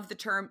 I love the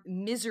term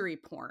misery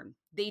porn.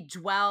 They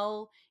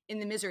dwell in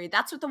the misery.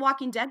 That's what The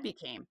Walking Dead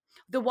became.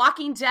 The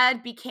Walking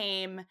Dead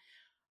became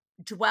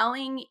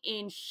dwelling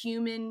in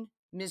human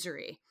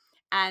misery.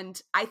 And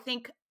I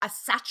think a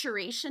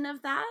saturation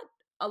of that,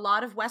 a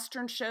lot of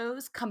Western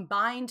shows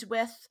combined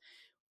with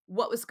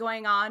what was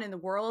going on in the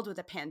world with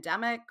a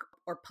pandemic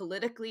or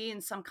politically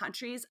in some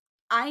countries,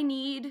 I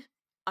need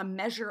a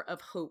measure of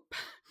hope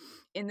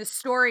in the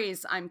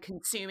stories I'm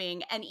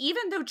consuming. And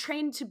even though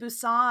Train to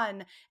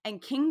Busan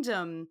and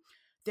Kingdom,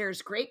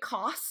 there's great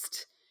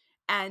cost,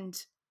 and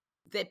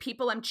the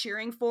people I'm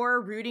cheering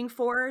for, rooting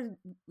for,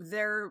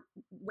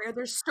 where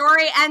their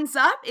story ends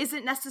up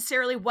isn't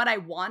necessarily what I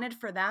wanted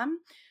for them,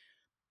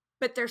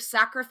 but their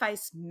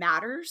sacrifice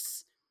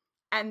matters,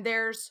 and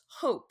there's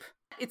hope.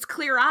 It's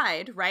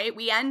clear-eyed, right?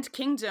 We end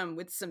Kingdom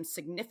with some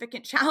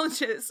significant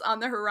challenges on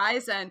the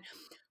horizon,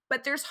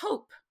 but there's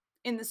hope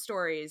in the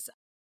stories.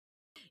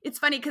 It's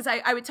funny because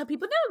I would tell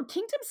people, no,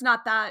 Kingdom's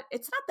not that,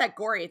 it's not that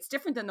gory. It's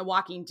different than The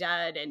Walking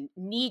Dead and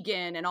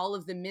Negan and all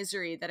of the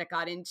misery that it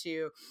got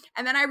into.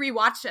 And then I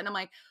rewatched it and I'm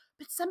like,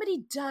 but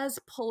somebody does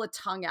pull a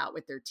tongue out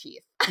with their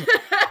teeth.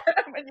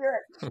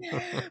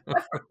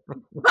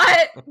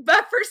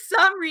 but for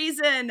some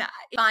reason, I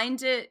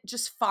find it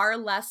just far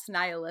less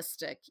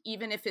nihilistic,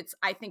 even if it's,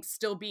 I think,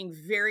 still being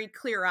very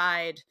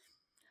clear-eyed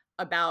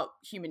about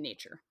human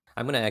nature.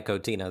 I'm going to echo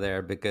Tina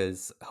there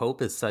because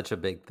hope is such a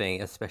big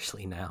thing,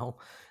 especially now.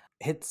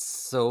 It's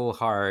so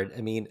hard.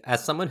 I mean,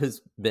 as someone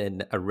who's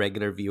been a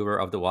regular viewer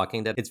of The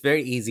Walking Dead, it's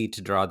very easy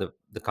to draw the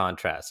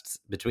contrasts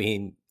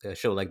between a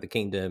show like The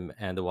Kingdom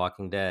and The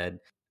Walking Dead.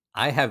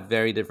 I have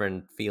very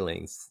different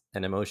feelings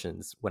and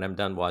emotions when I'm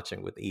done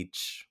watching with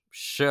each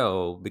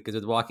show, because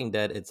with Walking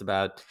Dead, it's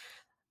about,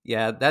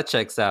 yeah, that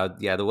checks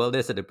out. Yeah, the world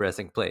is a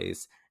depressing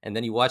place. And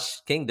then you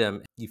watch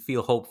Kingdom, you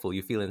feel hopeful,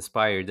 you feel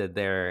inspired that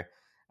they're,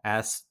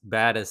 as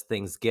bad as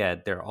things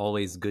get, they're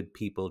always good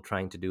people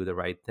trying to do the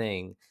right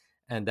thing.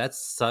 And that's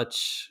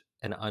such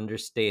an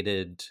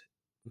understated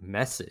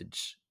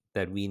message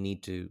that we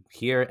need to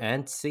hear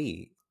and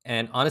see.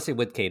 And honestly,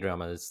 with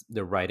K-dramas,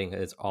 the writing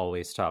is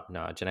always top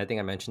notch. And I think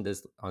I mentioned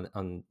this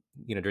on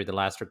during the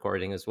last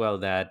recording as well,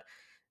 that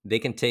they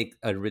can take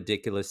a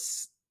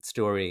ridiculous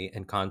story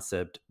and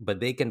concept,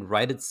 but they can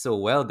write it so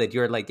well that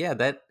you're like, yeah,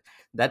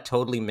 that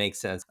totally makes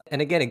sense.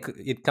 And again,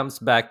 it comes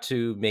back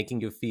to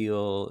making you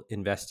feel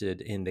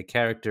invested in the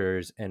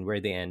characters and where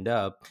they end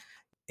up.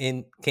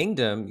 In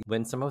Kingdom,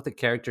 when some of the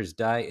characters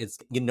die, it's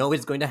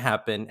going to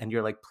happen, and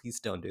you're like,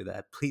 please don't do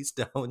that, please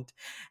don't.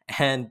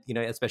 And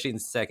especially in the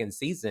second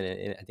season,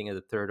 I think in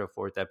the third or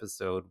fourth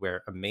episode,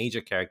 where a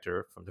major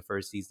character from the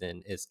first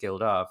season is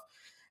killed off,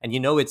 and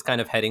it's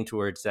kind of heading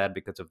towards that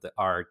because of the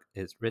arc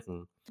is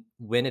written.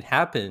 When it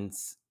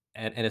happens,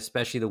 and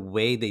especially the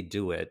way they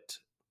do it,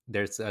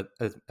 there's a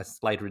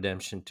slight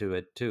redemption to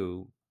it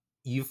too.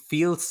 You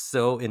feel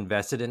so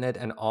invested in it,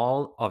 and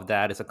all of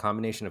that is a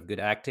combination of good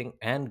acting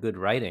and good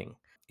writing.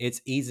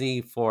 It's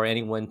easy for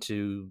anyone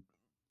to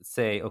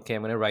say, okay,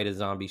 I'm going to write a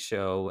zombie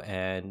show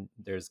and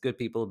there's good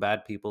people,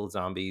 bad people,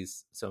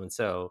 zombies, so and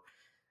so.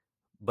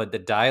 But the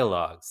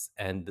dialogues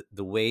and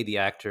the way the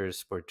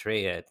actors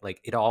portray it, like,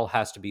 it all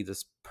has to be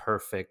this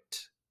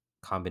perfect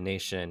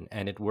combination,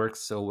 and it works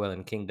so well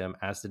in Kingdom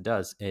as it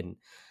does in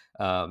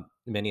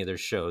many other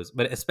shows.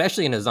 But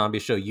especially in a zombie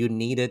show, you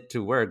need it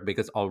to work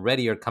because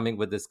already you're coming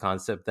with this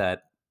concept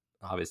that,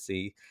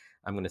 obviously,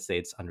 I'm going to say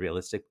it's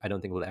unrealistic. I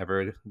don't think we'll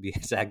ever be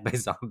attacked by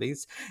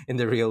zombies in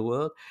the real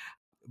world.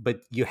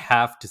 But you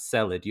have to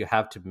sell it. You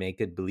have to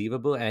make it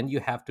believable, and you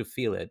have to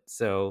feel it.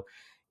 So,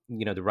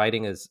 the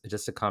writing is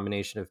just a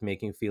combination of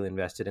making you feel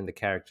invested in the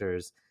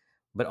characters,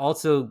 but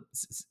also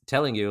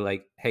telling you,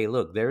 like, hey,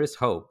 look, there is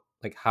hope.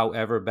 Like,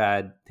 however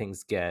bad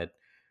things get,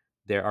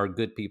 there are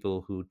good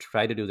people who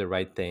try to do the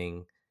right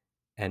thing,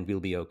 and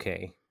we'll be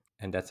okay.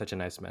 And that's such a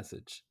nice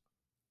message.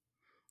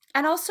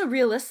 And also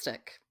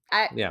realistic.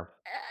 Yeah.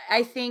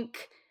 I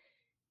think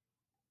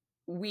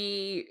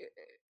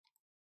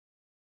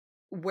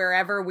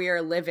wherever we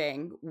are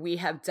living, we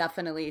have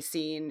definitely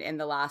seen in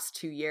the last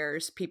 2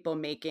 years people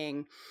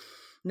making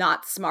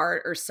not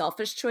smart or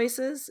selfish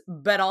choices,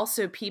 but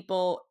also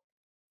people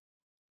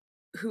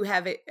who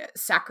have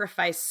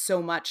sacrificed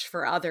so much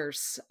for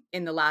others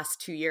in the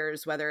last 2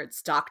 years, whether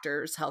it's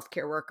doctors,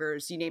 healthcare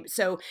workers, you name it.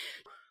 So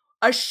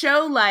a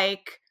show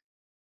like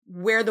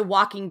where The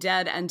Walking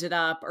Dead ended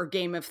up or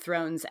Game of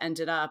Thrones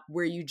ended up,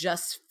 where you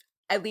just,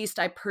 at least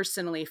I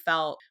personally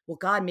felt, well,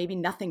 God, maybe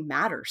nothing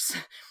matters.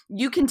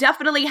 You can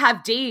definitely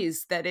have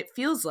days that it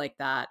feels like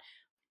that.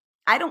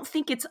 I don't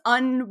think it's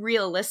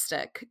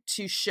unrealistic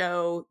to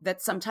show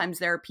that sometimes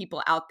there are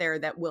people out there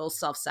that will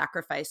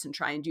self-sacrifice and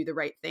try and do the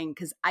right thing,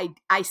 because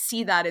I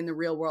see that in the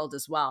real world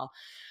as well.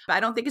 But I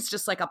don't think it's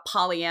just like a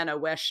Pollyanna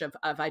wish of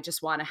I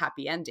just want a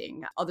happy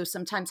ending, although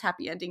sometimes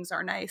happy endings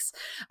are nice.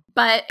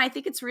 But I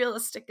think it's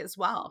realistic as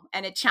well.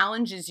 And it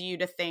challenges you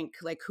to think,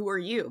 like, who are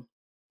you?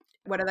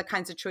 What are the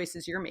kinds of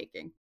choices you're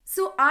making?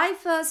 So I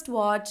first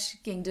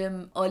watched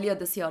Kingdom earlier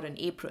this year in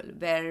April,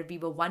 where we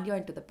were 1 year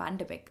into the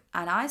pandemic,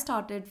 and I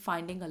started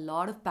finding a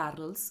lot of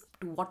parallels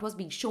to what was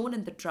being shown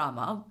in the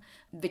drama,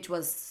 which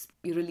was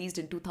released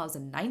in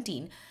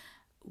 2019,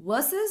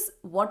 versus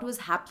what was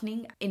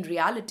happening in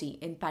reality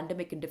in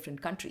pandemic in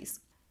different countries.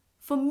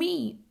 For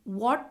me,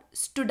 what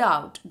stood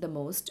out the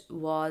most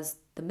was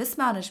the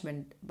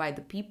mismanagement by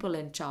the people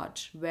in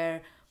charge,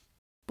 where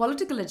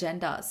Political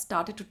agendas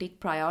started to take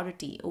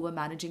priority over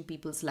managing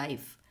people's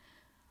life.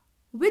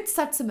 Which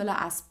such similar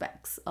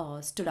aspects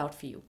stood out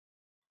for you?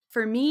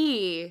 For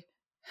me,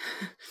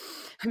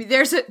 I mean,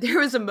 there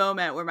was a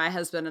moment where my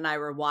husband and I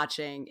were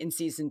watching in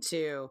season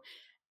 2,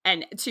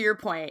 and to your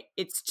point,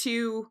 it's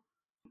two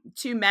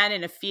men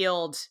in a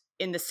field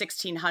in the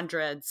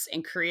 1600s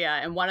in Korea,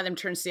 and one of them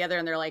turns to the other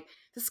and they're like,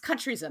 this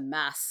country's a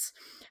mess.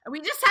 And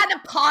we just had to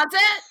pause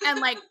it and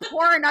like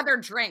pour another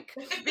drink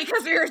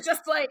because we were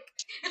just like,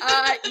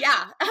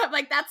 yeah,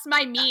 like that's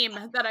my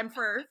meme that I'm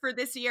for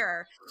this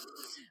year.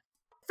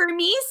 For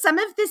me, some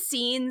of the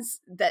scenes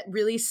that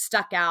really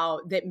stuck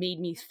out that made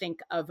me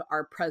think of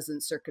our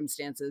present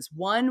circumstances.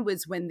 One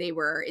was when they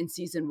were in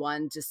season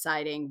 1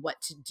 deciding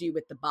what to do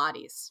with the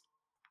bodies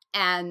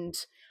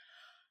and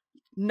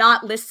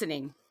not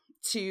listening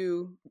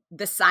to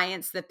the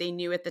science that they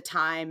knew at the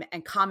time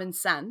and common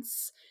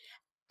sense,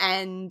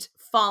 and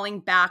falling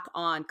back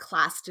on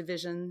class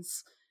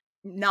divisions,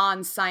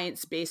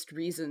 non-science based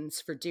reasons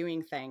for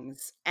doing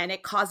things, and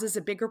it causes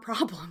a bigger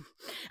problem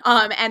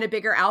and a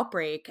bigger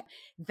outbreak.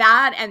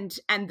 That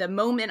and the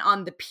moment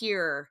on the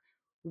pier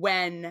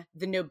when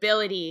the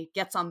nobility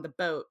gets on the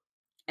boat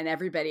and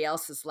everybody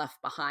else is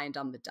left behind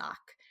on the dock,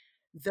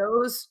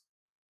 those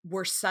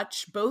were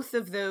both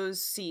of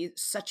those see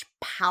such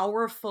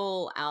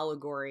powerful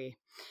allegory,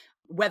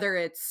 whether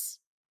it's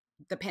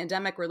the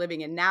pandemic we're living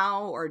in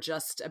now or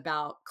just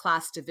about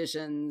class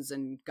divisions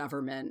and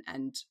government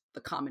and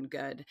the common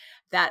good,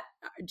 that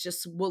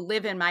just will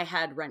live in my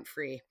head rent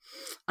free.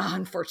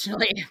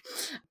 Unfortunately,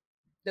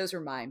 those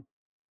were mine.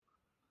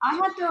 I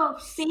had the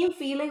same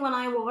feeling when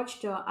I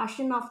watched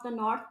Ashin of the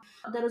North.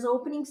 There is an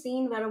opening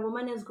scene where a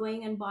woman is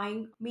going and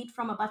buying meat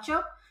from a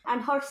butcher,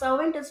 and her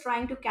servant is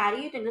trying to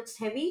carry it, and it's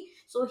heavy.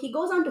 So he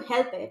goes on to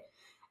help it,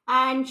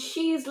 and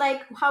she's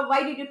like, "How?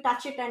 Why did you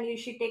touch it?" And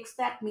she takes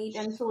that meat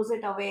and throws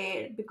it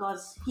away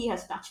because he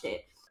has touched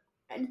it.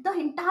 And the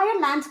entire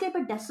landscape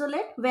is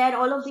desolate where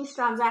all of these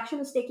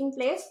transactions is taking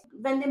place.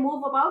 When they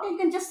move about, you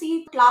can just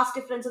see class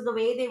differences, the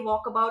way they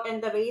walk about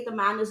and the way the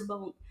man is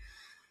bound.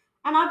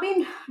 And I've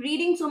been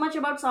reading so much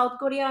about South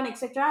Korea and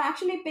etc. I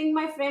actually pinged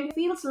my friend.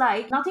 Feels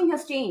like nothing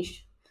has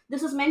changed.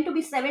 This is meant to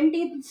be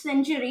 17th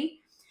century,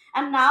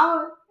 and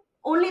now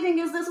only thing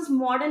is this is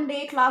modern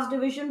day class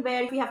division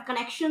where if you have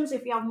connections,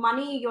 if you have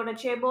money, you're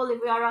achievable. If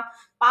you are a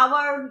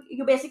power,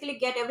 you basically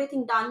get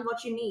everything done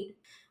what you need.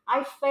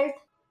 I felt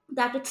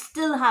that it's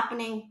still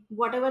happening.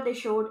 Whatever they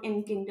showed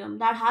in Kingdom,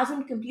 that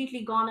hasn't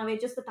completely gone away.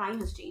 Just the time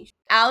has changed.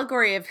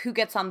 Allegory of who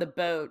gets on the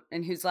boat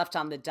and who's left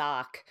on the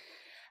dock.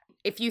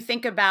 If you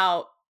think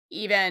about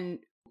even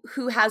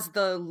who has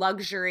the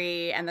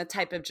luxury and the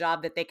type of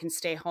job that they can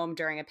stay home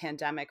during a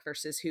pandemic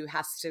versus who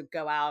has to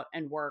go out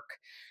and work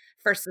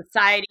for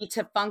society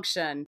to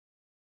function,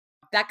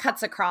 that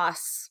cuts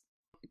across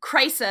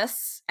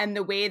crisis and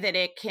the way that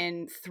it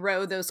can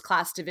throw those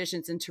class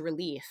divisions into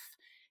relief.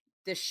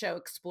 This show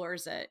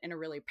explores it in a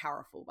really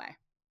powerful way.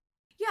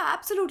 Yeah,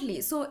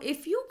 absolutely. So,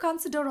 if you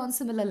consider on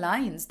similar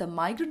lines the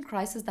migrant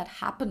crisis that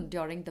happened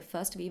during the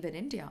first wave in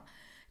India,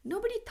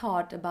 nobody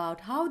thought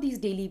about how these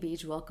daily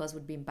wage workers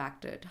would be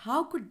impacted.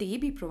 How could they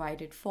be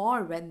provided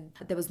for when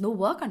there was no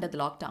work under the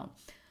lockdown?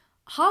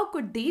 How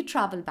could they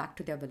travel back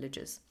to their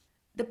villages?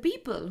 The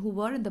people who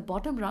were in the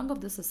bottom rung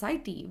of the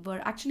society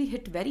were actually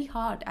hit very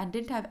hard and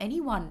didn't have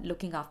anyone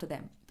looking after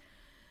them.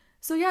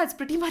 So, yeah, it's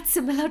pretty much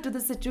similar to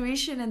the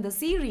situation in the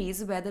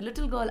series where the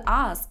little girl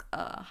asks,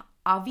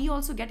 are we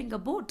also getting a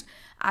boat?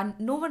 And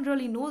no one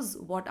really knows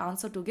what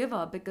answer to give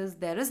her because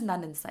there is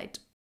none in sight.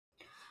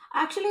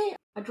 Actually,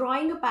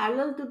 drawing a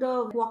parallel to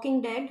the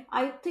Walking Dead,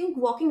 I think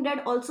Walking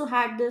Dead also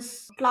had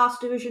this class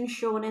division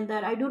shown in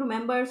that. I do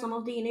remember some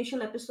of the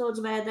initial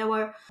episodes where there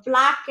were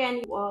black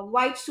and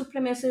white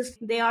supremacists.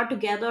 They are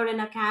together in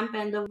a camp,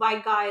 and the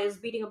white guy is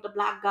beating up the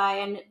black guy,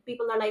 and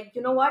people are like,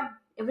 you know what?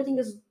 Everything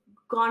is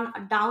gone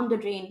down the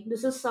drain.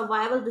 This is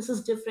survival. This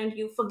is different.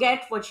 You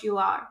forget what you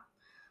are.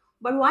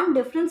 But one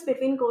difference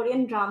between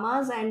Korean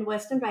dramas and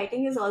Western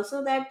writing is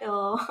also that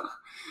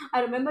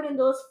I remember in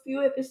those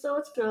few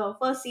episodes,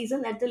 first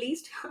season at the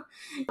least,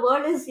 the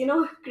world is,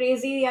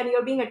 crazy and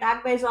you're being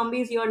attacked by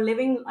zombies. You're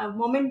living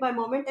moment by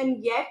moment,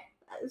 and yet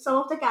some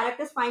of the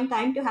characters find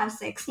time to have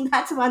sex.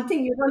 That's one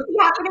thing you don't see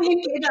happening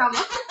in K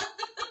drama.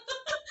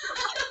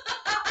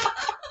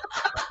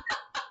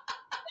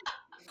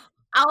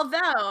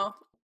 Although,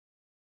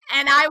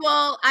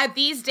 and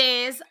these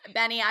days,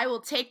 Benny, I will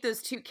take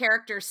those two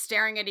characters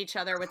staring at each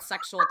other with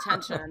sexual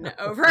tension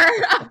over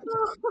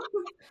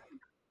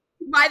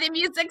why the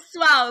music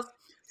swells.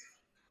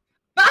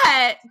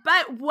 But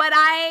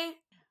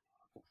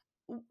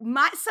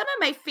some of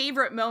my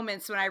favorite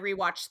moments when I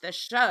rewatch this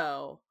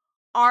show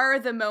are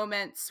the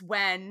moments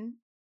when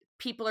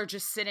people are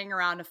just sitting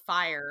around a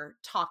fire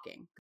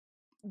talking.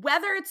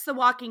 Whether it's The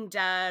Walking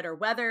Dead or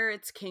whether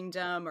it's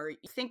Kingdom, or you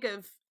think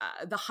of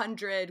The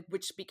 100,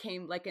 which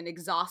became like an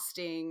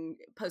exhausting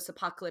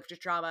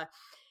post-apocalyptic drama,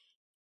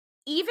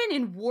 even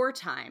in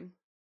wartime,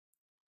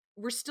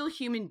 we're still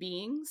human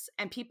beings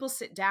and people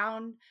sit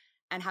down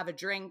and have a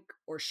drink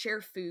or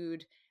share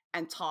food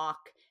and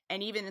talk.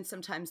 And even in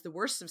sometimes the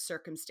worst of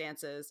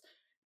circumstances,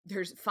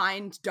 there's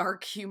find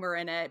dark humor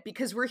in it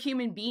because we're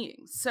human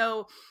beings.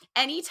 So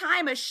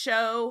anytime a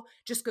show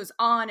just goes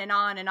on and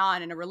on and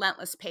on in a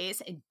relentless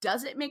pace, it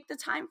doesn't make the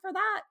time for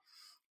that.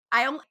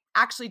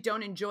 Actually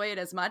don't enjoy it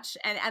as much.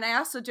 And I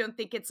also don't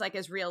think it's like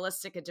as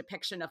realistic a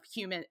depiction of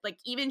human, like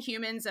even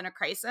humans in a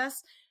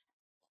crisis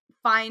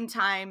find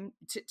time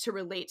to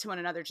relate to one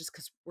another just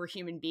because we're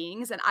human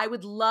beings. And I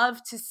would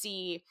love to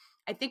see,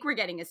 I think we're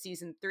getting a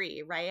season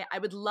 3, right? I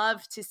would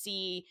love to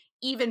see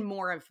even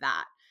more of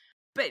that.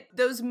 But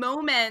those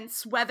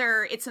moments,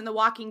 whether it's in The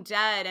Walking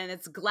Dead and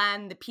it's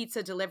Glenn, the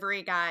pizza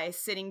delivery guy,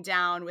 sitting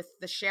down with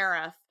the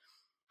sheriff,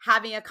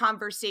 having a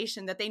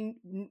conversation that they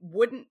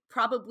wouldn't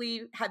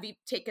probably have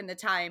taken the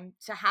time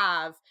to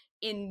have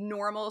in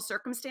normal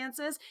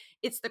circumstances.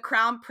 It's the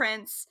Crown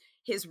Prince,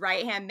 his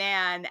right-hand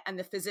man, and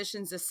the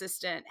physician's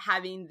assistant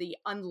having the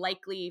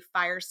unlikely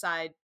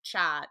fireside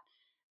chat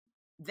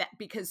that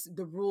because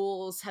the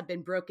rules have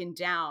been broken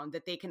down,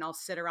 that they can all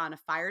sit around a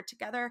fire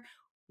together.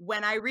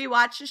 When I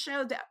rewatch the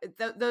show,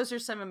 those are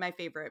some of my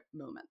favorite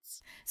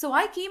moments. So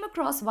I came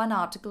across one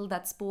article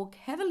that spoke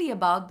heavily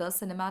about the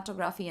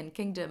cinematography in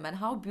Kingdom and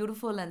how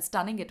beautiful and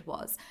stunning it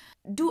was.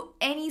 Do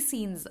any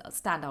scenes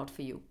stand out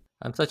for you?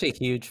 I'm such a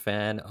huge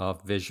fan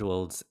of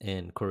visuals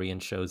in Korean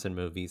shows and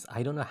movies.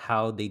 I don't know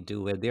how they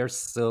do it. They're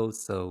so,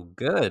 so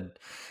good.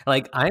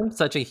 Like, I'm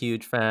such a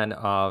huge fan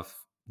of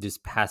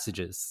just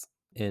passages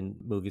in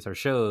movies or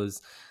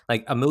shows.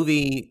 Like, a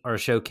movie or a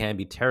show can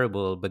be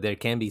terrible, but there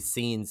can be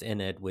scenes in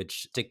it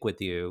which stick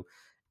with you.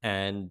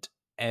 And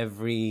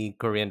every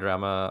Korean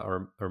drama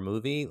or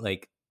movie,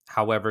 like,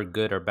 however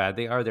good or bad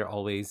they are,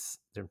 there's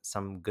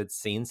some good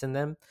scenes in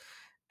them.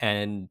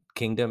 And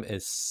Kingdom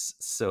is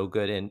so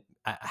good, and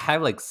I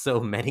have like so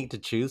many to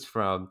choose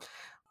from.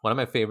 One of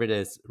my favorite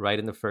is right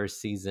in the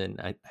first season.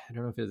 I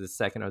don't know if it was the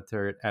second or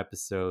third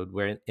episode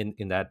where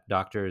in that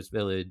doctor's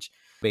village,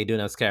 Bae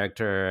Doon's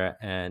character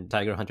and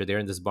Tiger Hunter, they're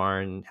in this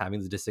barn having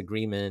this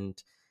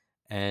disagreement,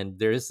 and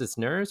there is this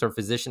nurse or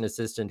physician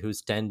assistant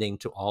who's tending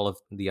to all of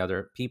the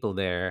other people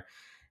there.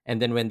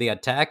 And then when they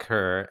attack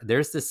her,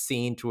 there's this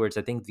scene towards,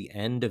 I think, the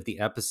end of the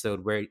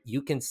episode where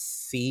you can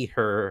see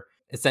her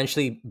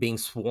essentially being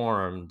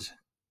swarmed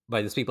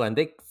by these people. And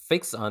they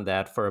fix on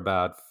that for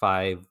about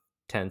 5-10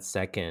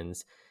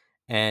 seconds.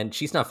 And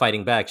she's not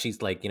fighting back.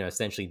 She's like,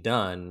 essentially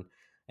done.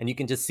 And you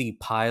can just see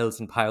piles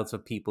and piles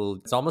of people.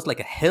 It's almost like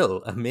a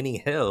hill, a mini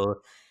hill.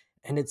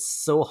 And it's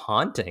so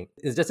haunting.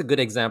 It's just a good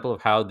example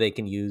of how they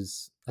can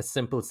use a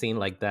simple scene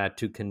like that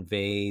to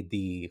convey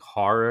the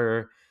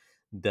horror,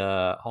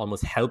 the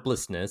almost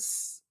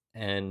helplessness.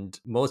 And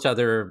most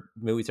other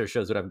movies or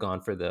shows would have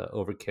gone for the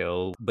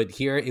overkill. But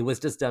here it was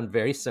just done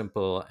very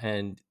simple.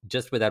 And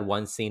just with that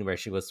one scene where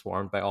she was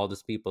swarmed by all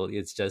these people,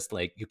 it's just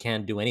like you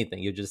can't do anything.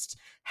 You just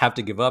have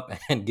to give up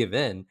and give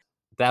in.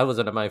 That was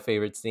one of my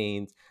favorite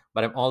scenes.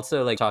 But I'm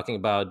also like talking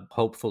about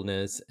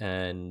hopefulness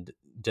and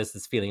just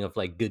this feeling of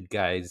like good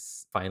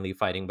guys finally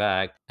fighting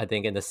back. I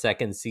think in the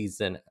second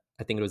season,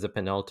 I think it was a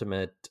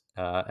penultimate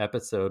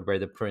episode where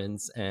the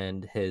prince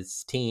and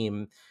his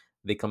team,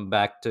 they come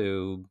back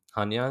to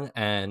Hanyang,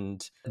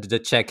 and the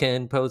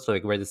check-in post,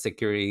 like where the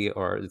security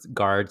or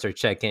guards are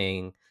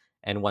checking,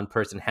 and one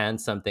person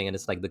hands something and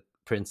it's like the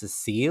prince's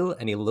seal,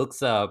 and he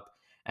looks up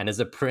and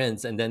is a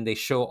prince, and then they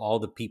show all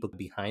the people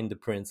behind the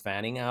prince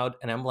fanning out,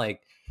 and I'm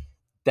like,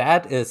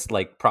 that is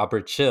like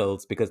proper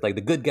chills, because like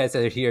the good guys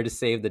are here to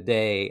save the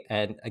day.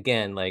 And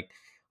again, like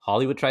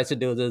Hollywood tries to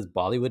do this,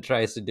 Bollywood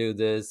tries to do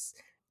this,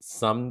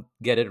 some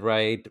get it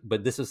right,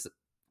 but this is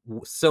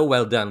so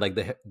well done, like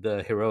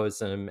the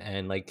heroism,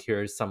 and like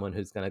here's someone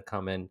who's gonna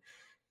come and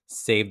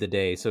save the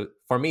day. So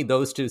for me,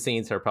 those two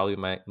scenes are probably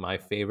my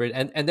favorite,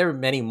 and there are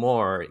many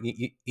more.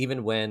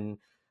 Even when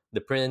the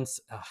prince,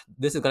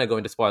 this is gonna go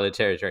into spoiler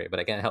territory, but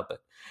I can't help it.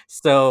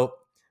 So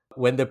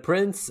when the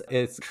prince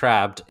is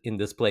trapped in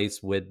this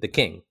place with the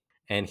king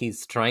and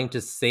he's trying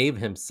to save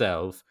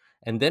himself,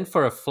 and then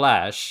for a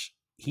flash,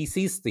 he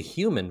sees the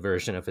human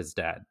version of his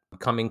dad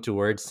coming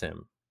towards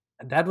him.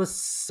 That was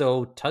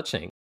so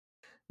touching.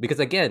 Because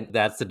again,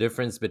 that's the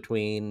difference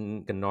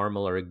between a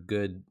normal or a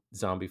good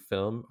zombie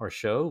film or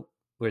show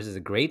versus a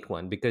great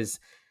one.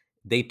 Because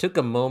they took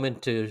a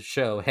moment to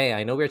show, hey,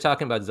 I know we're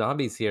talking about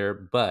zombies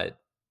here, but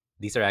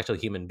these are actually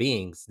human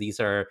beings. These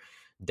are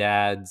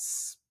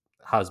dads,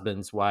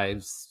 husbands,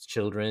 wives,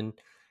 children.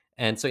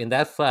 And so in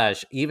that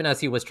flash, even as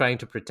he was trying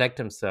to protect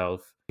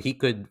himself, he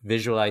could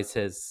visualize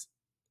his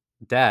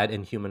dad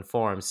in human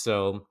form.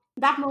 So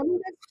That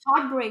moment is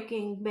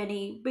heartbreaking,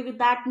 Benny, because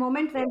that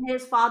moment when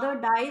his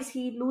father dies,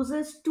 he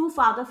loses two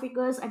father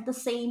figures at the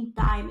same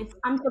time. It's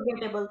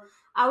unforgettable.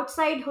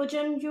 Outside, Ho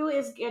Jun-ju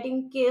is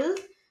getting killed,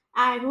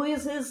 and who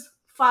is his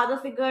father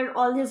figure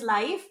all his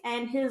life,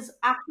 and his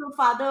actual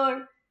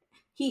father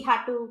he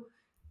had to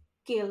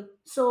kill.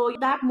 So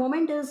that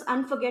moment is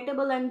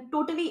unforgettable and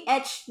totally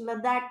etched.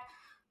 That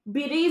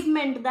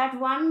bereavement, that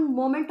one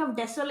moment of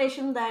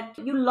desolation that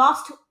you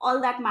lost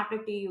all that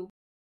mattered to you.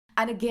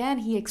 And again,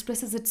 he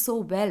expresses it so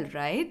well,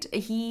 right?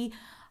 He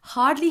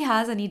hardly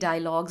has any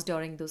dialogues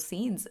during those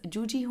scenes.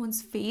 Joo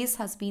Ji-hoon's face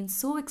has been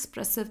so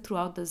expressive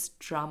throughout this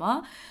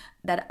drama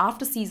that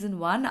after season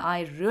 1,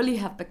 I really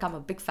have become a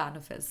big fan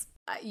of his.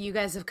 You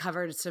guys have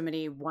covered so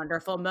many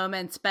wonderful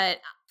moments, but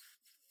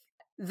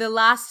the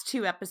last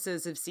 2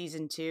 episodes of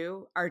season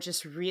 2 are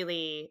just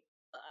really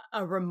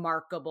a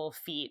remarkable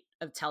feat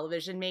of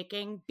television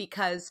making,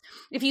 because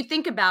if you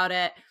think about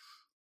it,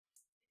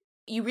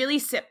 you really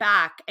sit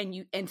back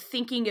and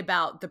thinking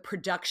about the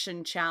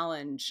production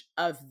challenge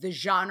of the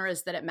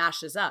genres that it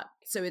mashes up.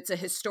 So it's a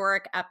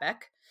historic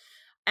epic,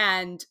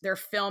 and they're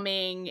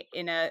filming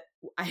in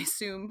I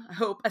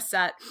hope, a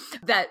set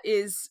that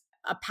is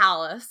a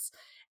palace,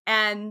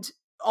 and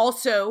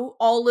also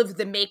all of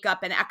the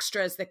makeup and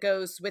extras that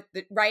goes with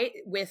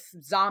with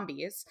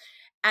zombies,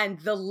 and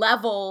the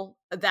level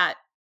that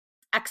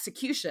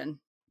execution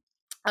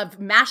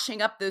of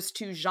mashing up those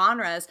 2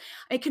 genres.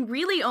 I can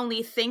really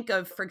only think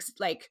of, for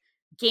like,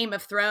 Game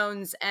of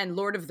Thrones and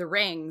Lord of the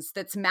Rings,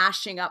 that's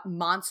mashing up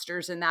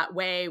monsters in that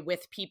way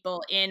with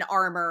people in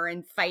armor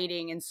and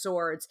fighting and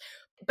swords.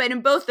 But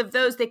in both of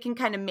those, they can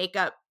kind of make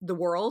up the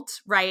world,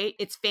 right?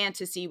 It's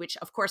fantasy, which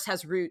of course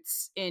has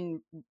roots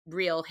in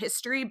real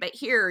history. But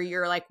here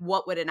you're like,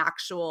 what would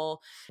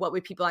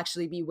people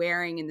actually be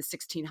wearing in the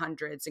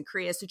 1600s in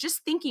Korea? So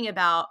just thinking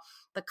about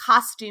the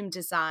costume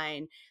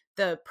design,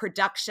 the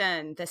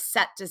production, the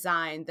set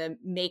design, the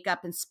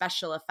makeup and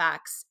special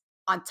effects,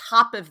 on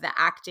top of the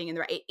acting and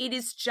it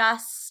is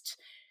just,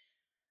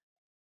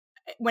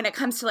 when it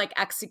comes to like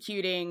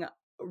executing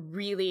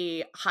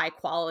really high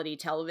quality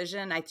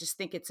television, I just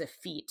think it's a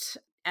feat.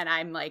 And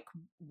I'm like,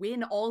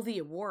 win all the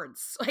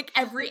awards, like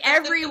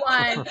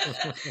everyone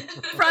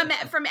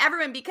from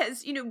everyone,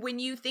 because when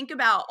you think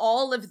about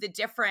all of the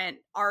different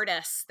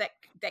artists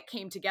that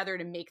came together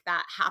to make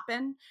that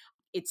happen,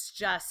 it's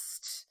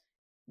just,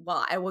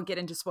 well, I won't get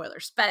into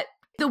spoilers, but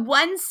the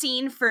one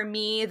scene for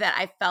me that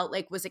I felt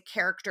like was a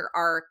character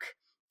arc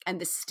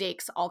and the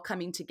stakes all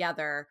coming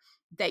together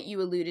that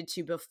you alluded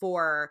to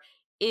before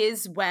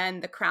is when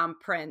the Crown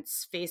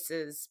Prince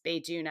faces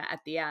Bae-doona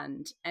at the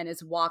end and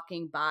is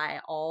walking by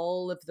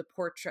all of the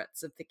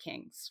portraits of the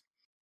kings.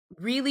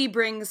 Really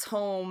brings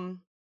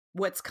home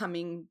what's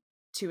coming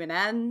to an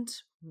end.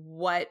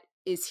 What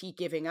is he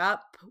giving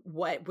up?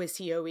 What was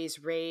he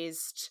always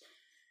raised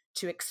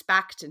to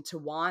expect and to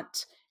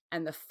want?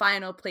 And the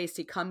final place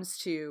he comes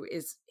to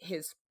is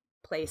his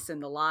place in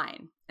the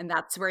line. And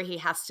that's where he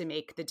has to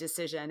make the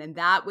decision. And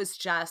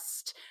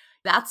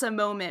that's a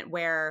moment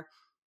where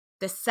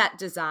the set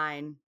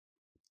design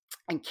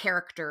and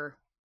character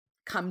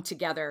come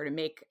together to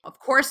make, of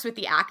course, with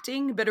the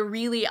acting, but a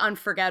really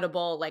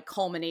unforgettable like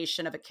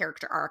culmination of a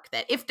character arc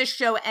that, if the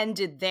show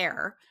ended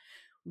there,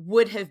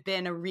 would have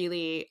been a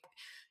really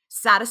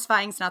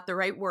satisfying, is not the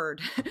right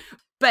word,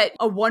 but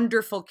a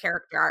wonderful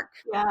character arc.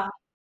 Yeah.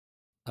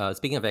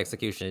 Speaking of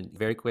execution,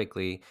 very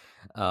quickly,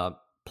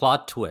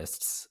 plot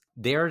twists.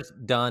 They're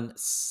done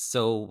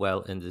so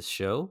well in this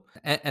show.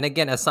 And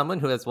again, as someone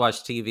who has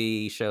watched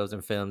TV shows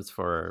and films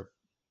for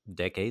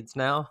decades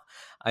now,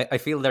 I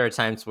feel there are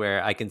times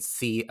where I can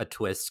see a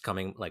twist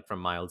coming like from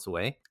miles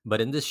away.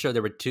 But in this show,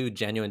 there were 2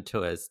 genuine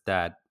twists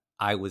that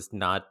I was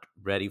not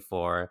ready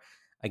for.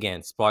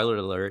 Again, spoiler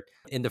alert.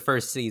 In the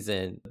first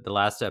season, the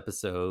last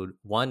episode,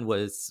 one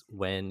was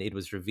when it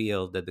was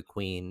revealed that the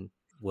queen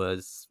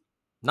was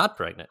not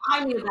pregnant.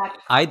 I knew that.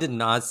 I did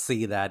not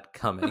see that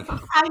coming.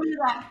 I knew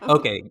that.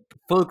 Okay,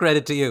 full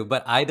credit to you,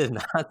 but I did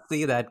not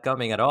see that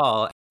coming at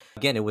all.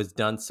 Again, it was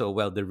done so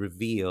well, the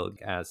reveal,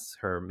 as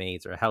her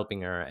maids are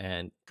helping her.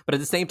 But at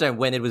the same time,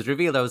 when it was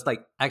revealed, I was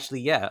like,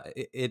 actually, yeah,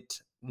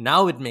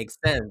 now it makes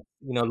sense,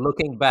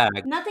 looking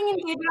back. Nothing in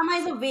K-drama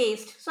is a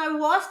waste. So I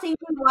was thinking,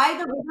 why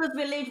the widow's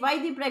village?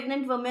 Why the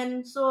pregnant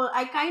woman? So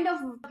I kind of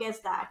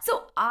guessed that.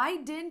 So I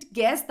didn't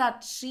guess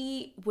that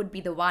she would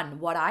be the one.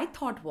 What I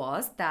thought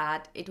was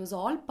that it was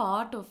all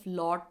part of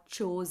Lord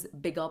Cho's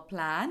bigger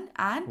plan,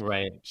 and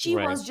she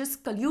was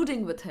just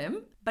colluding with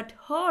him. But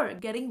her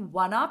getting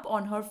one up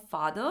on her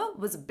father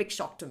was a big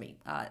shock to me.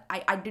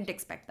 I didn't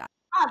expect that.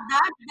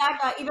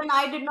 That even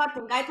I did not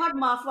think. I thought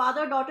my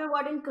father-daughter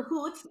were in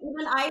cahoots.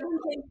 Even I didn't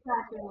think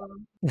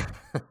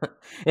that.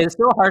 It's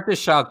so hard to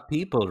shock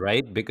people,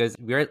 right? Because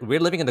we're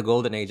living in the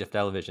golden age of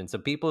television, so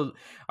people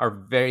are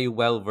very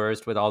well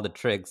versed with all the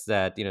tricks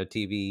that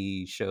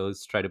TV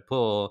shows try to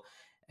pull,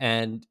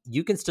 and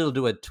you can still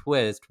do a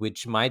twist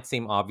which might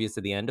seem obvious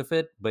at the end of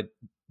it, but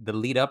the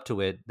lead up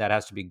to it, that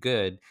has to be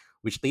good.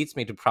 Which leads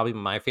me to probably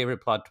my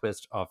favorite plot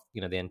twist of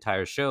the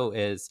entire show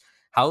is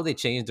how they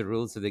changed the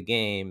rules of the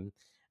game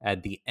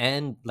at the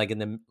end, like in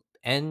the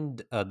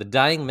end, the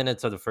dying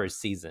minutes of the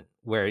first season,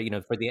 where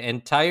for the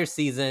entire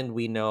season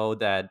we know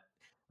that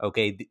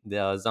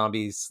the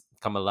zombies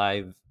come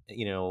alive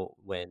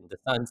when the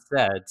sun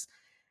sets,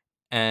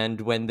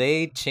 and when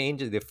they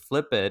change it, they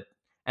flip it,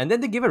 and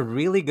then they give a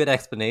really good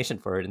explanation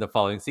for it in the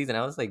following season.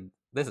 I was like,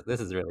 this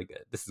is really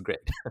good, this is great.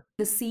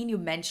 The scene you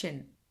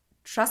mentioned,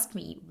 trust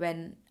me,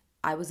 when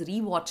I was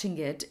rewatching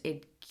it,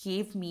 it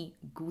gave me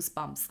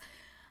goosebumps.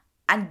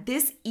 And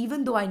this,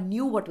 even though I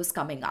knew what was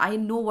coming, I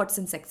know what's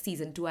in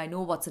season 2, I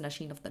know what's in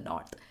Machine of the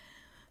North.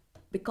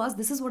 Because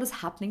this is what is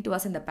happening to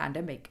us in the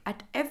pandemic.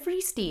 At every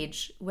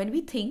stage, when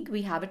we think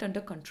we have it under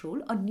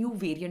control, a new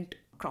variant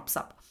crops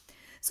up.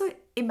 So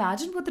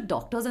imagine what the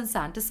doctors and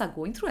scientists are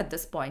going through at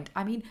this point.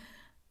 I mean,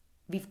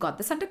 we've got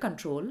this under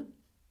control.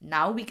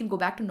 Now we can go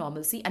back to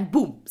normalcy, and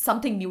boom,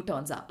 something new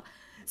turns up.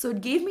 So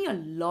it gave me a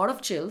lot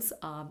of chills,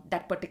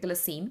 that particular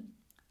scene.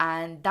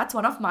 And that's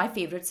one of my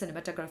favorite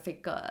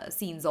cinematographic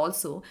scenes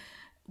also.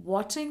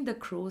 Watching the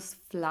crows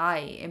fly,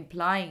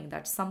 implying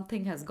that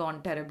something has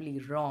gone terribly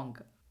wrong.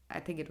 I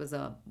think it was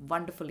a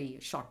wonderfully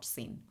shot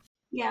scene.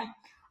 Yeah,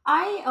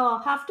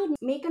 I have to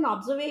make an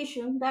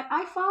observation that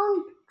I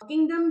found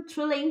Kingdom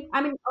thrilling.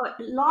 I mean,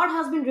 a lot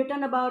has been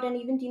written about, and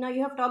even Tina,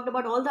 you have talked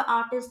about all the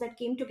artists that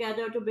came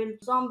together to build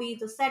zombies,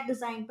 the set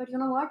design. But you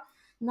know what?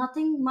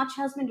 Nothing much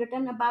has been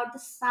written about the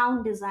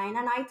sound design,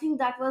 and I think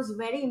that was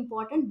very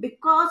important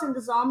because in the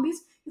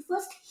zombies, you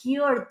first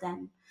hear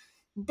them,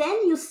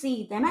 then you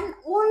see them, and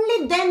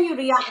only then you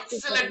react to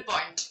them, Excellent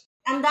point.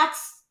 and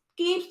that's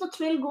keeps the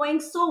thrill going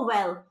so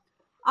well.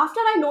 After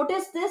I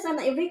noticed this,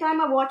 and every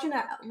time I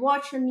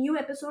watch a new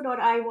episode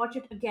or I watch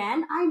it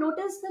again, I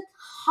notice that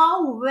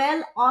how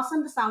well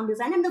awesome the sound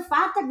design, and the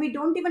fact that we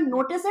don't even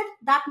notice it,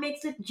 that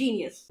makes it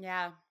genius.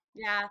 Yeah.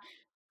 Yeah.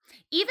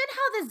 Even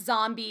how the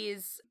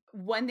zombies,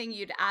 one thing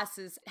you'd ask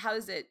is how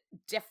does it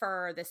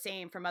differ or the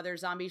same from other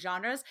zombie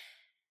genres?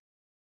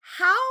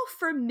 How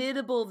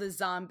formidable the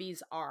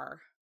zombies are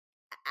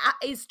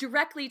is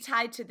directly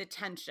tied to the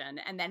tension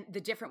and then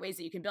the different ways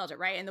that you can build it,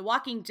 right? In The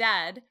Walking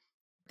Dead,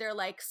 they're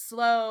like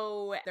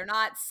slow, they're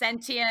not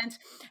sentient.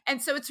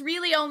 And so it's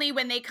really only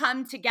when they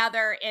come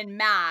together in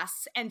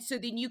mass. And so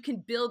then you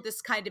can build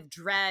this kind of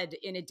dread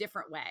in a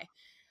different way.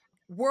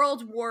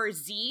 World War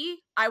Z,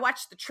 I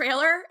watched the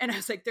trailer and I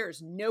was like, there's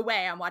no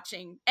way I'm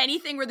watching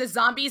anything where the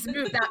zombies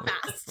move that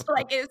fast.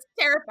 Like, it was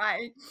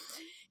terrifying.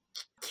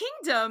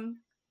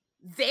 Kingdom,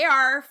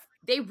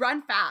 they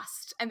run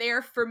fast and they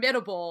are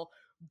formidable,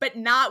 but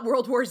not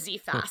World War Z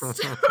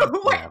fast. Yeah,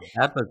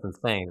 that was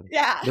insane.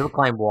 Yeah. They would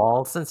climb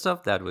walls and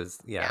stuff. That was,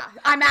 Yeah.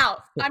 I'm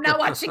out. I'm not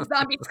watching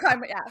zombies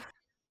climb. Yeah.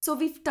 So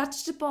we've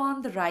touched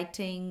upon the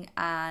writing,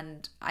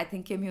 and I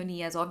think Kim Hyun-hee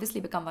has obviously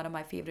become one of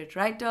my favorite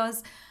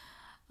writers.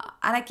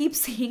 And I keep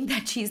saying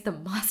that she's the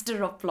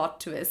master of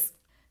plot twists.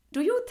 Do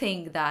you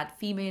think that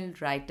female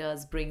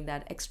writers bring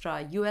that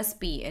extra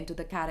USP into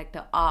the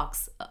character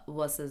arcs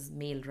versus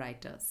male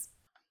writers?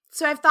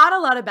 So I've thought a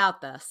lot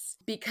about this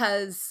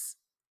because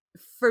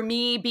for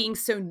me, being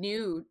so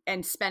new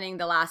and spending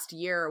the last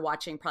year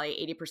watching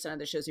probably 80% of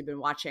the shows we've been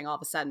watching, all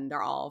of a sudden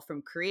they're all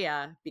from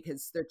Korea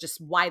because they're just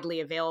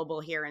widely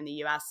available here in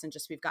the US and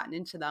just we've gotten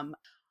into them.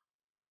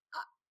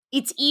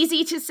 It's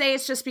easy to say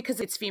it's just because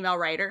it's female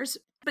writers,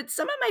 but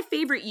some of my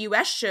favorite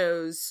US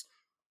shows,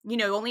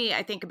 only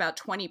I think about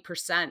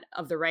 20%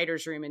 of the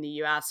writers' room in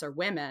the US are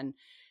women.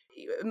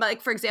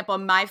 Like, for example,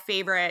 my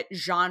favorite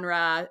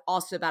genre,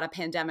 also about a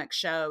pandemic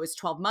show, is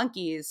 12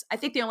 Monkeys. I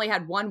think they only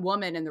had one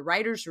woman in the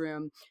writer's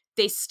room.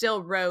 They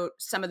still wrote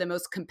some of the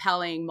most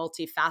compelling,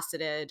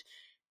 multifaceted,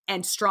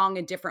 and strong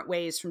in different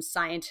ways, from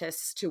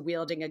scientists to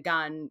wielding a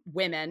gun,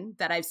 women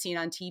that I've seen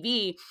on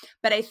TV.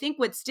 But I think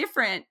what's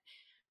different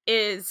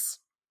is,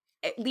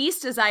 at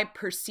least as I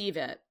perceive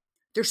it,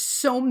 there's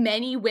so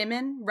many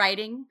women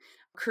writing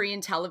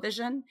Korean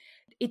television.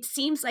 It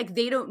seems like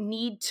they don't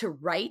need to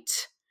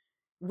write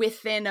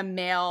within a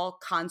male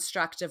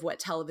construct of what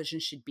television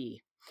should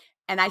be.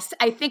 And I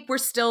think we're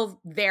still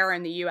there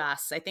in the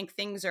US. I think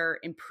things are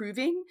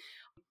improving,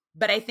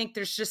 but I think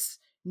there's just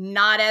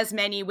not as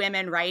many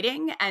women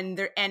writing. And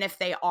if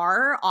they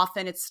are,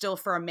 often it's still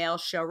for a male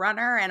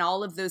showrunner, and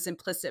all of those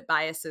implicit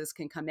biases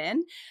can come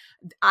in.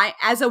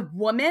 As a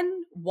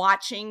woman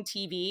watching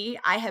TV,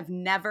 I have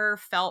never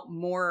felt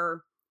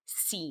more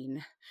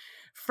seen.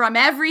 From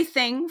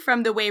everything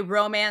from the way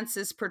romance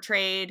is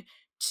portrayed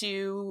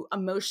to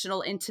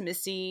emotional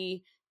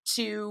intimacy,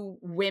 to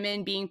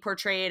women being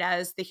portrayed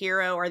as the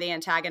hero or the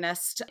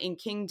antagonist in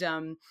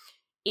Kingdom,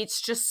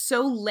 it's just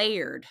so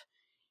layered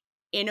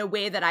in a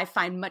way that I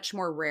find much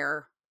more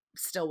rare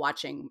still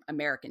watching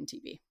American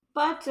TV.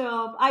 But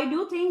I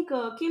do think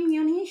Kim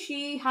Hyun-hee,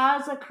 she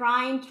has a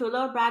crime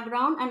thriller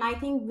background, and I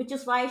think which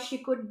is why she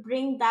could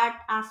bring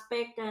that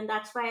aspect, and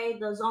that's why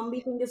the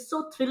zombie thing is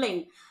so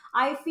thrilling.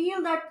 I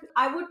feel that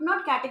I would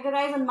not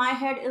categorize in my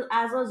head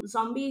as a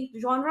zombie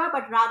genre,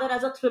 but rather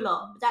as a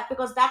thriller. That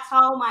because that's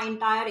how my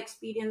entire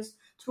experience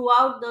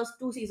throughout those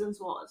 2 seasons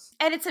was.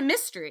 And it's a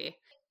mystery.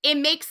 It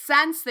makes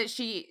sense that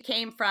she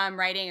came from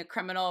writing a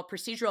criminal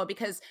procedural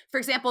because, for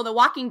example, The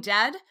Walking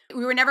Dead,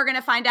 we were never going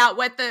to find out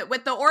what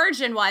the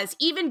origin was.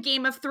 Even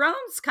Game of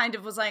Thrones kind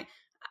of was like,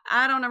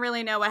 I don't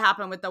really know what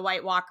happened with the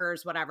White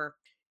Walkers, whatever.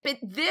 But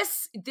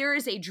there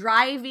is a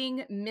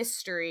driving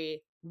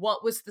mystery.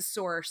 What was the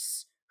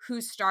source? Who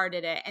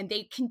started it? And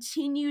they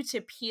continue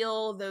to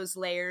peel those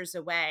layers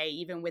away,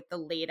 even with the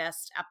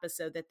latest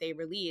episode that they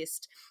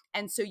released.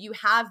 And so you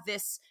have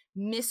this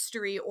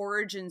mystery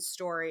origin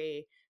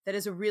story that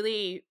is a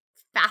really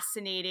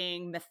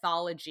fascinating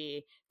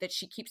mythology that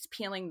she keeps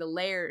peeling the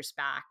layers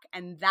back.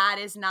 And that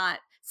is not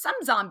some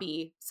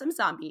zombie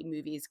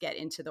movies get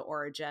into the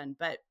origin,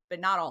 but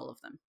not all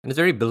of them. And it's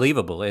very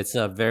believable.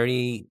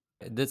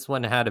 This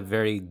one had a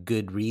very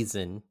good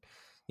reason,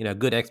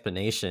 good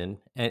explanation.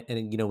 And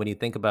when you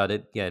think about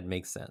it, yeah, it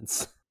makes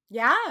sense.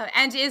 Yeah.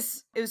 And it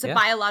was a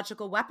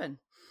biological weapon,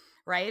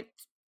 right?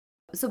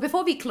 So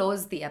before we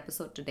close the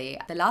episode today,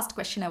 the last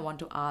question I want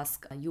to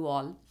ask you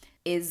all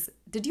is,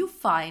 did you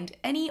find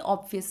any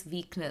obvious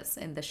weakness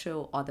in the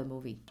show or the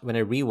movie? When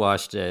I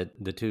rewatched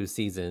it, the 2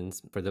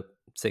 seasons, for the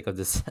sake of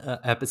this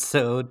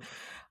episode,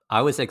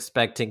 I was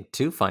expecting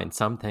to find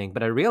something,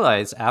 but I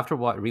realized after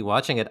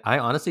rewatching it, I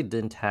honestly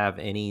didn't have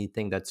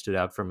anything that stood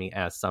out for me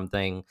as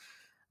something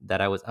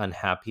that I was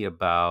unhappy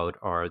about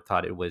or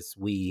thought it was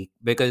weak,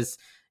 because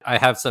I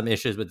have some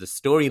issues with the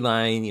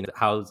storyline,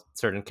 how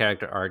certain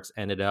character arcs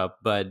ended up,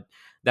 but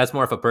that's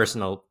more of a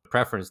personal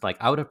preference. Like,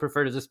 I would have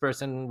preferred if this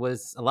person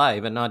was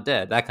alive and not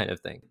dead, that kind of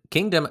thing.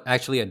 Kingdom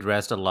actually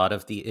addressed a lot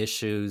of the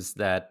issues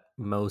that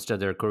most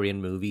other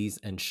Korean movies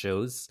and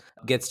shows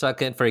get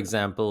stuck in. For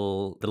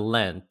example, the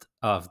length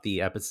of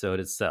the episode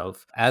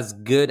itself. As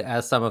good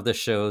as some of the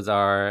shows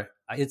are,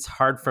 it's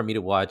hard for me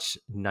to watch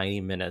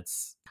 90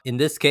 minutes. In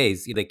this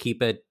case, they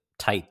keep it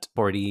tight,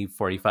 40,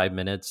 45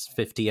 minutes,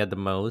 50 at the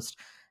most.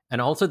 And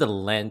also the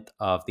length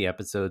of the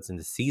episodes in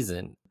the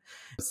season.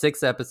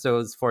 6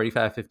 episodes,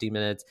 45, 50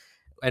 minutes.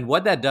 And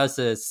what that does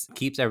is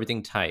keeps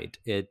everything tight.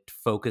 It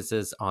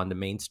focuses on the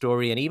main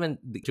story, and even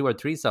the 2 or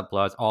 3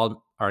 subplots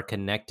all are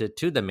connected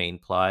to the main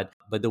plot.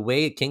 But the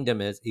way Kingdom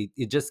is,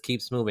 it just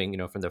keeps moving,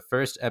 from the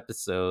first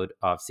episode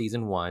of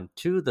season 1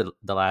 to the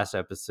last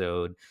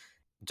episode,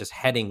 just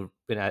heading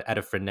at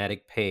a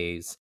frenetic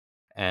pace.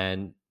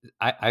 And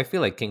I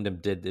feel like Kingdom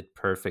did it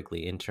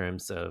perfectly in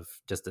terms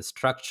of just the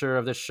structure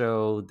of the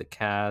show, the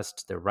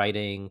cast, the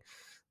writing,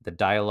 the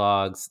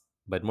dialogues,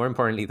 but more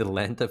importantly, the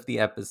length of the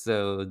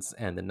episodes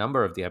and the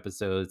number of the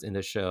episodes in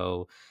the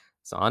show.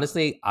 So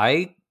honestly,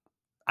 I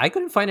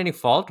couldn't find any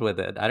fault with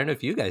it. I don't know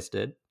if you guys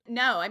did.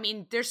 No, I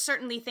mean, there's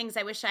certainly things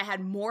I wish I had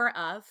more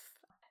of.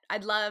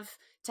 I'd love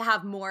to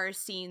have more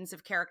scenes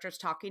of characters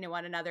talking to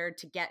one another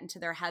to get into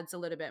their heads a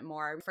little bit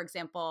more. For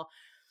example,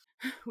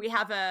 we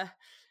have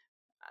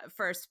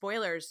for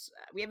spoilers,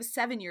 we have a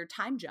 7-year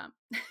time jump.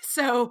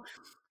 So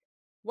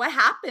what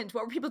happened?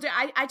 What were people doing?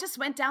 I just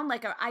went down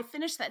I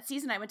finished that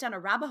season. I went down a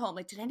rabbit hole. I'm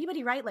like, did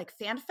anybody write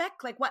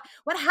fanfic?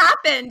 What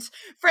happened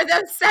for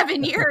those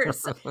 7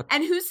 years?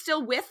 And who's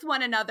still with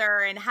one another?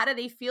 And how do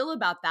they feel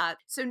about that?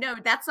 So no,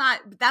 that's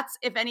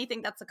if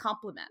anything, that's a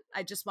compliment.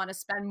 I just want to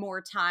spend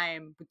more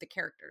time with the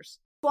characters.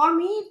 For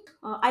me,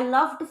 I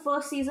loved the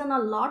first season a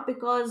lot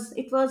because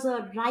it was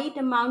a right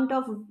amount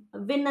of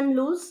win and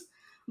lose.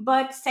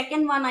 But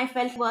second one I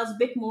felt was a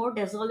bit more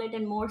desolate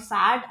and more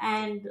sad,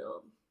 and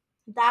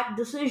that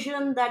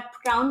decision that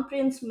Crown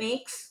Prince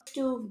makes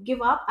to give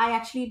up, I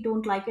actually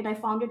don't like it. I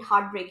found it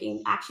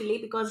heartbreaking actually,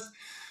 because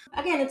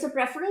again, it's a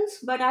preference,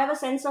 but I have a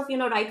sense of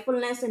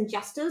rightfulness and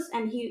justice,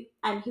 and he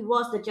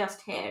was the just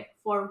heir.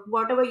 For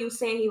whatever you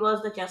say, he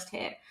was the just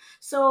heir.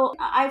 So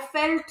I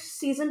felt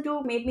season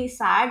 2 made me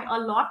sad a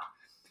lot,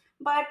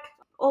 but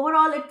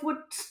overall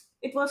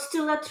it was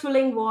still a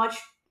thrilling watch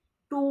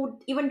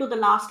even to the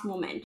last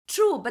moment.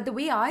 True, but the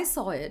way I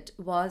saw it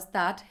was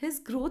that his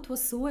growth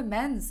was so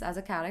immense as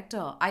a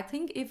character. I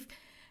think if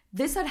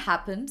this had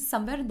happened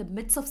somewhere in the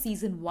midst of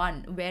season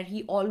 1, where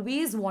he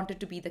always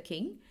wanted to be the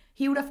king,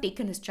 he would have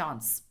taken his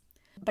chance.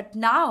 But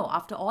now,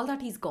 after all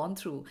that he's gone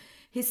through,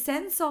 his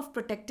sense of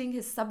protecting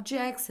his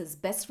subjects, his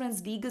best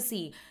friend's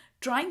legacy,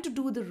 trying to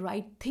do the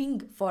right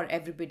thing for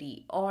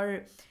everybody,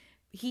 or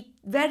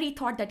where he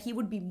thought that he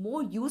would be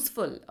more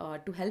useful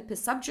to help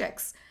his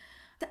subjects,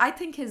 I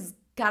think his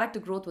character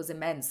growth was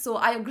immense. So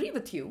I agree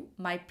with you.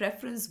 My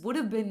preference would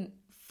have been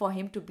for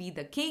him to be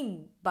the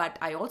king, but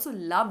I also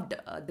loved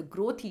the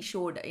growth he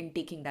showed in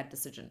taking that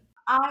decision.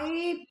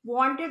 I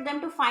wanted them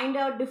to find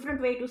a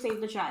different way to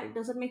save the child.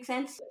 Does it make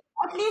sense?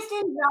 At least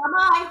in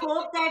drama, I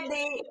hope that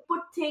they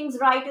put things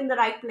right in the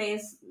right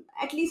place.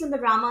 At least in the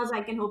dramas,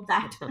 I can hope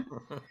that.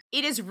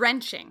 It is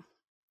wrenching.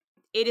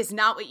 It is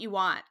not what you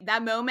want.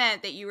 That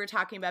moment that you were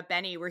talking about,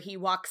 Benny, where he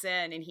walks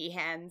in and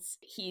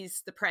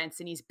he's the prince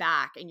and he's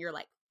back, and you're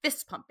like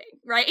fist pumping,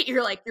 right?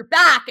 You're like, you're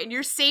back and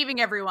you're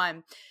saving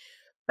everyone.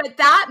 But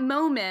that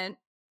moment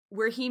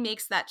where he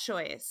makes that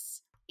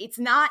choice, it's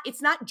not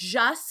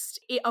just,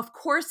 of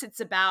course it's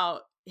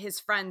about his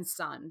friend's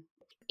son.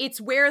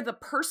 It's where the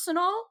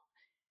personal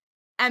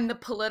and the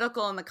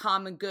political and the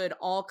common good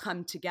all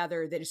come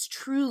together that is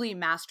truly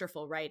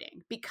masterful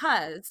writing,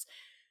 because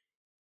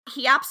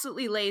he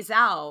absolutely lays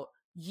out,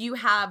 you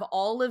have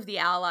all of the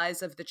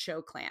allies of the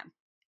Cho clan.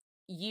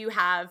 You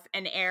have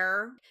an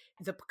heir.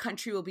 The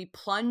country will be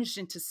plunged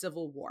into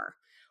civil war.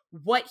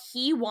 What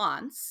he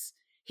wants,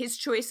 his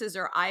choices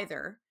are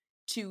either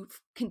to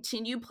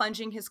continue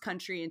plunging his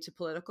country into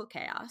political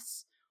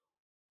chaos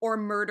or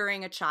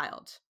murdering a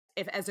child.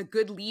 If, as a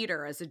good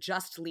leader, as a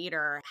just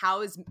leader,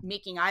 how is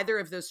making either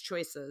of those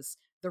choices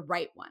the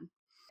right one?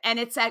 And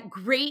it's at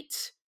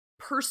great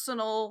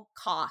personal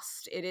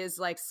cost. It is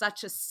like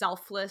such a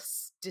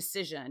selfless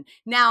decision.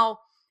 Now,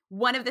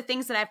 one of the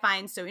things that I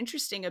find so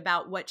interesting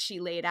about what she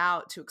laid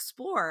out to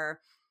explore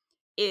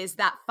is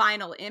that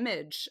final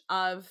image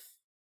of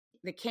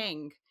the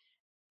king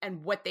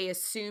and what they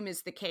assume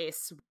is the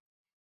case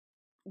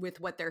with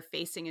what they're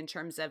facing in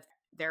terms of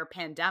their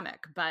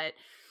pandemic,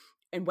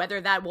 and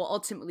whether that will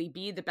ultimately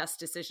be the best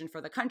decision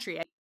for the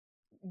country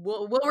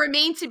will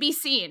remain to be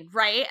seen,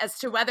 right? As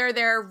to whether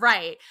they're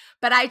right.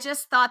 But I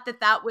just thought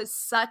that was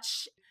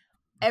such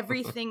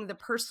everything, the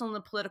personal and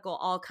the political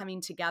all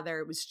coming together.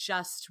 It was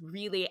just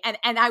really, and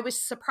I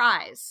was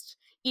surprised,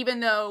 even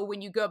though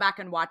when you go back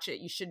and watch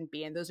it, you shouldn't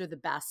be. And those are the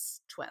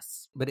best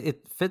twists. But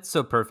it fits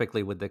so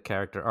perfectly with the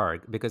character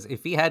arc, because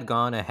if he had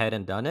gone ahead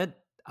and done it,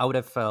 I would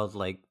have felt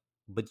like,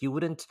 but you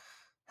wouldn't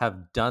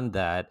have done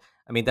that.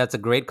 I mean, that's a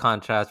great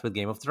contrast with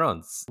Game of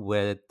Thrones,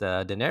 with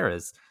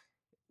Daenerys.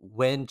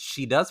 When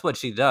she does what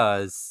she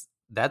does,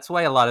 that's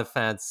why a lot of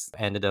fans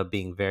ended up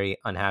being very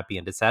unhappy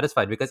and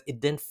dissatisfied, because it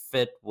didn't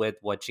fit with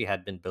what she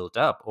had been built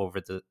up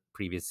over the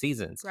previous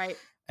seasons. Right.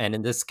 And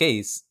in this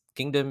case,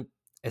 Kingdom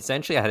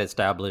essentially had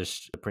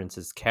established the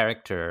prince's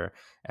character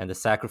and the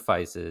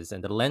sacrifices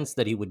and the lengths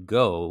that he would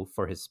go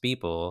for his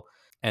people.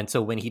 And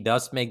so when he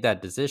does make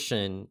that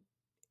decision,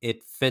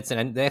 it fits in.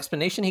 And the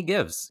explanation he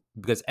gives,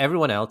 because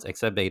everyone else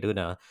except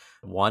Beiduna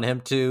want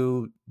him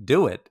to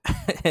do it,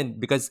 and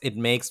because it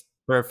makes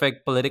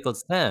perfect political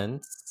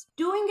sense.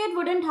 Doing it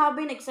wouldn't have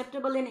been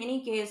acceptable in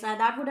any case.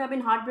 That would have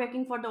been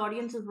heartbreaking for the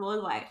audiences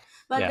worldwide.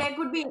 But Yeah. there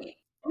could be,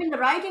 I mean, the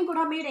writing could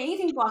have made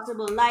anything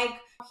possible. Like,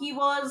 he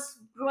was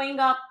growing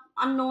up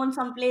unknown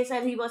someplace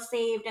as he was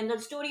saved, and the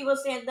story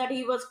was said that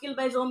he was killed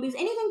by zombies.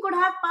 Anything could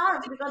have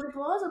passed because it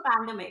was a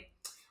pandemic.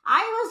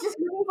 I was just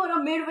looking for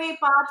a midway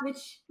path,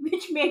 which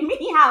made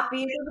me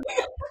happy.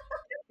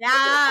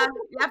 Yeah,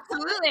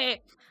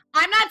 absolutely.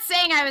 I'm not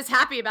saying I was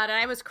happy about it.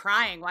 I was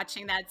crying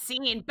watching that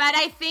scene. But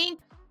I think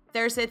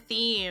there's a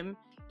theme,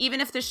 even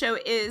if the show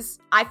is,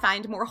 I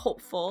find, more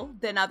hopeful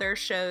than other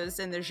shows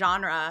in the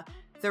genre.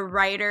 The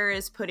writer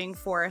is putting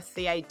forth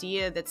the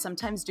idea that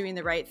sometimes doing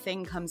the right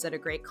thing comes at a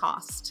great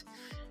cost.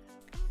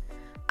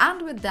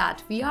 And with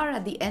that, we are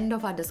at the end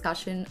of our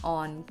discussion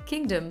on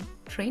Kingdom,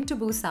 Train to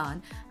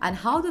Busan, and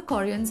how the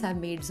Koreans have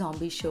made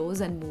zombie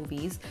shows and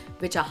movies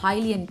which are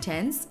highly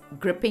intense,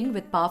 gripping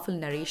with powerful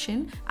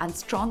narration and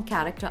strong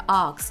character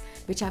arcs,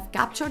 which have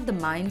captured the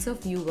minds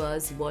of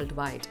viewers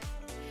worldwide.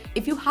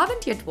 If you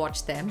haven't yet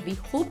watched them, we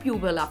hope you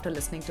will after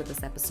listening to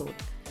this episode.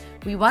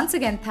 We once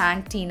again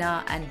thank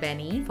Tina and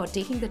Benny for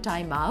taking the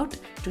time out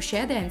to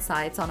share their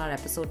insights on our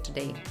episode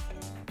today.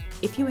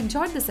 If you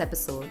enjoyed this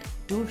episode,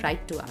 do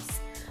write to us.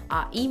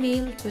 Our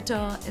email,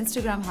 Twitter,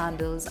 Instagram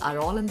handles are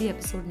all in the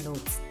episode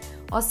notes,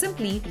 or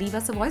simply leave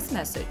us a voice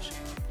message.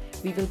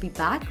 We will be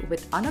back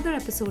with another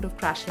episode of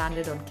Crash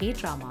Landed on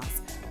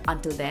K-Dramas.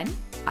 Until then,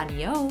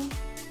 annyeong!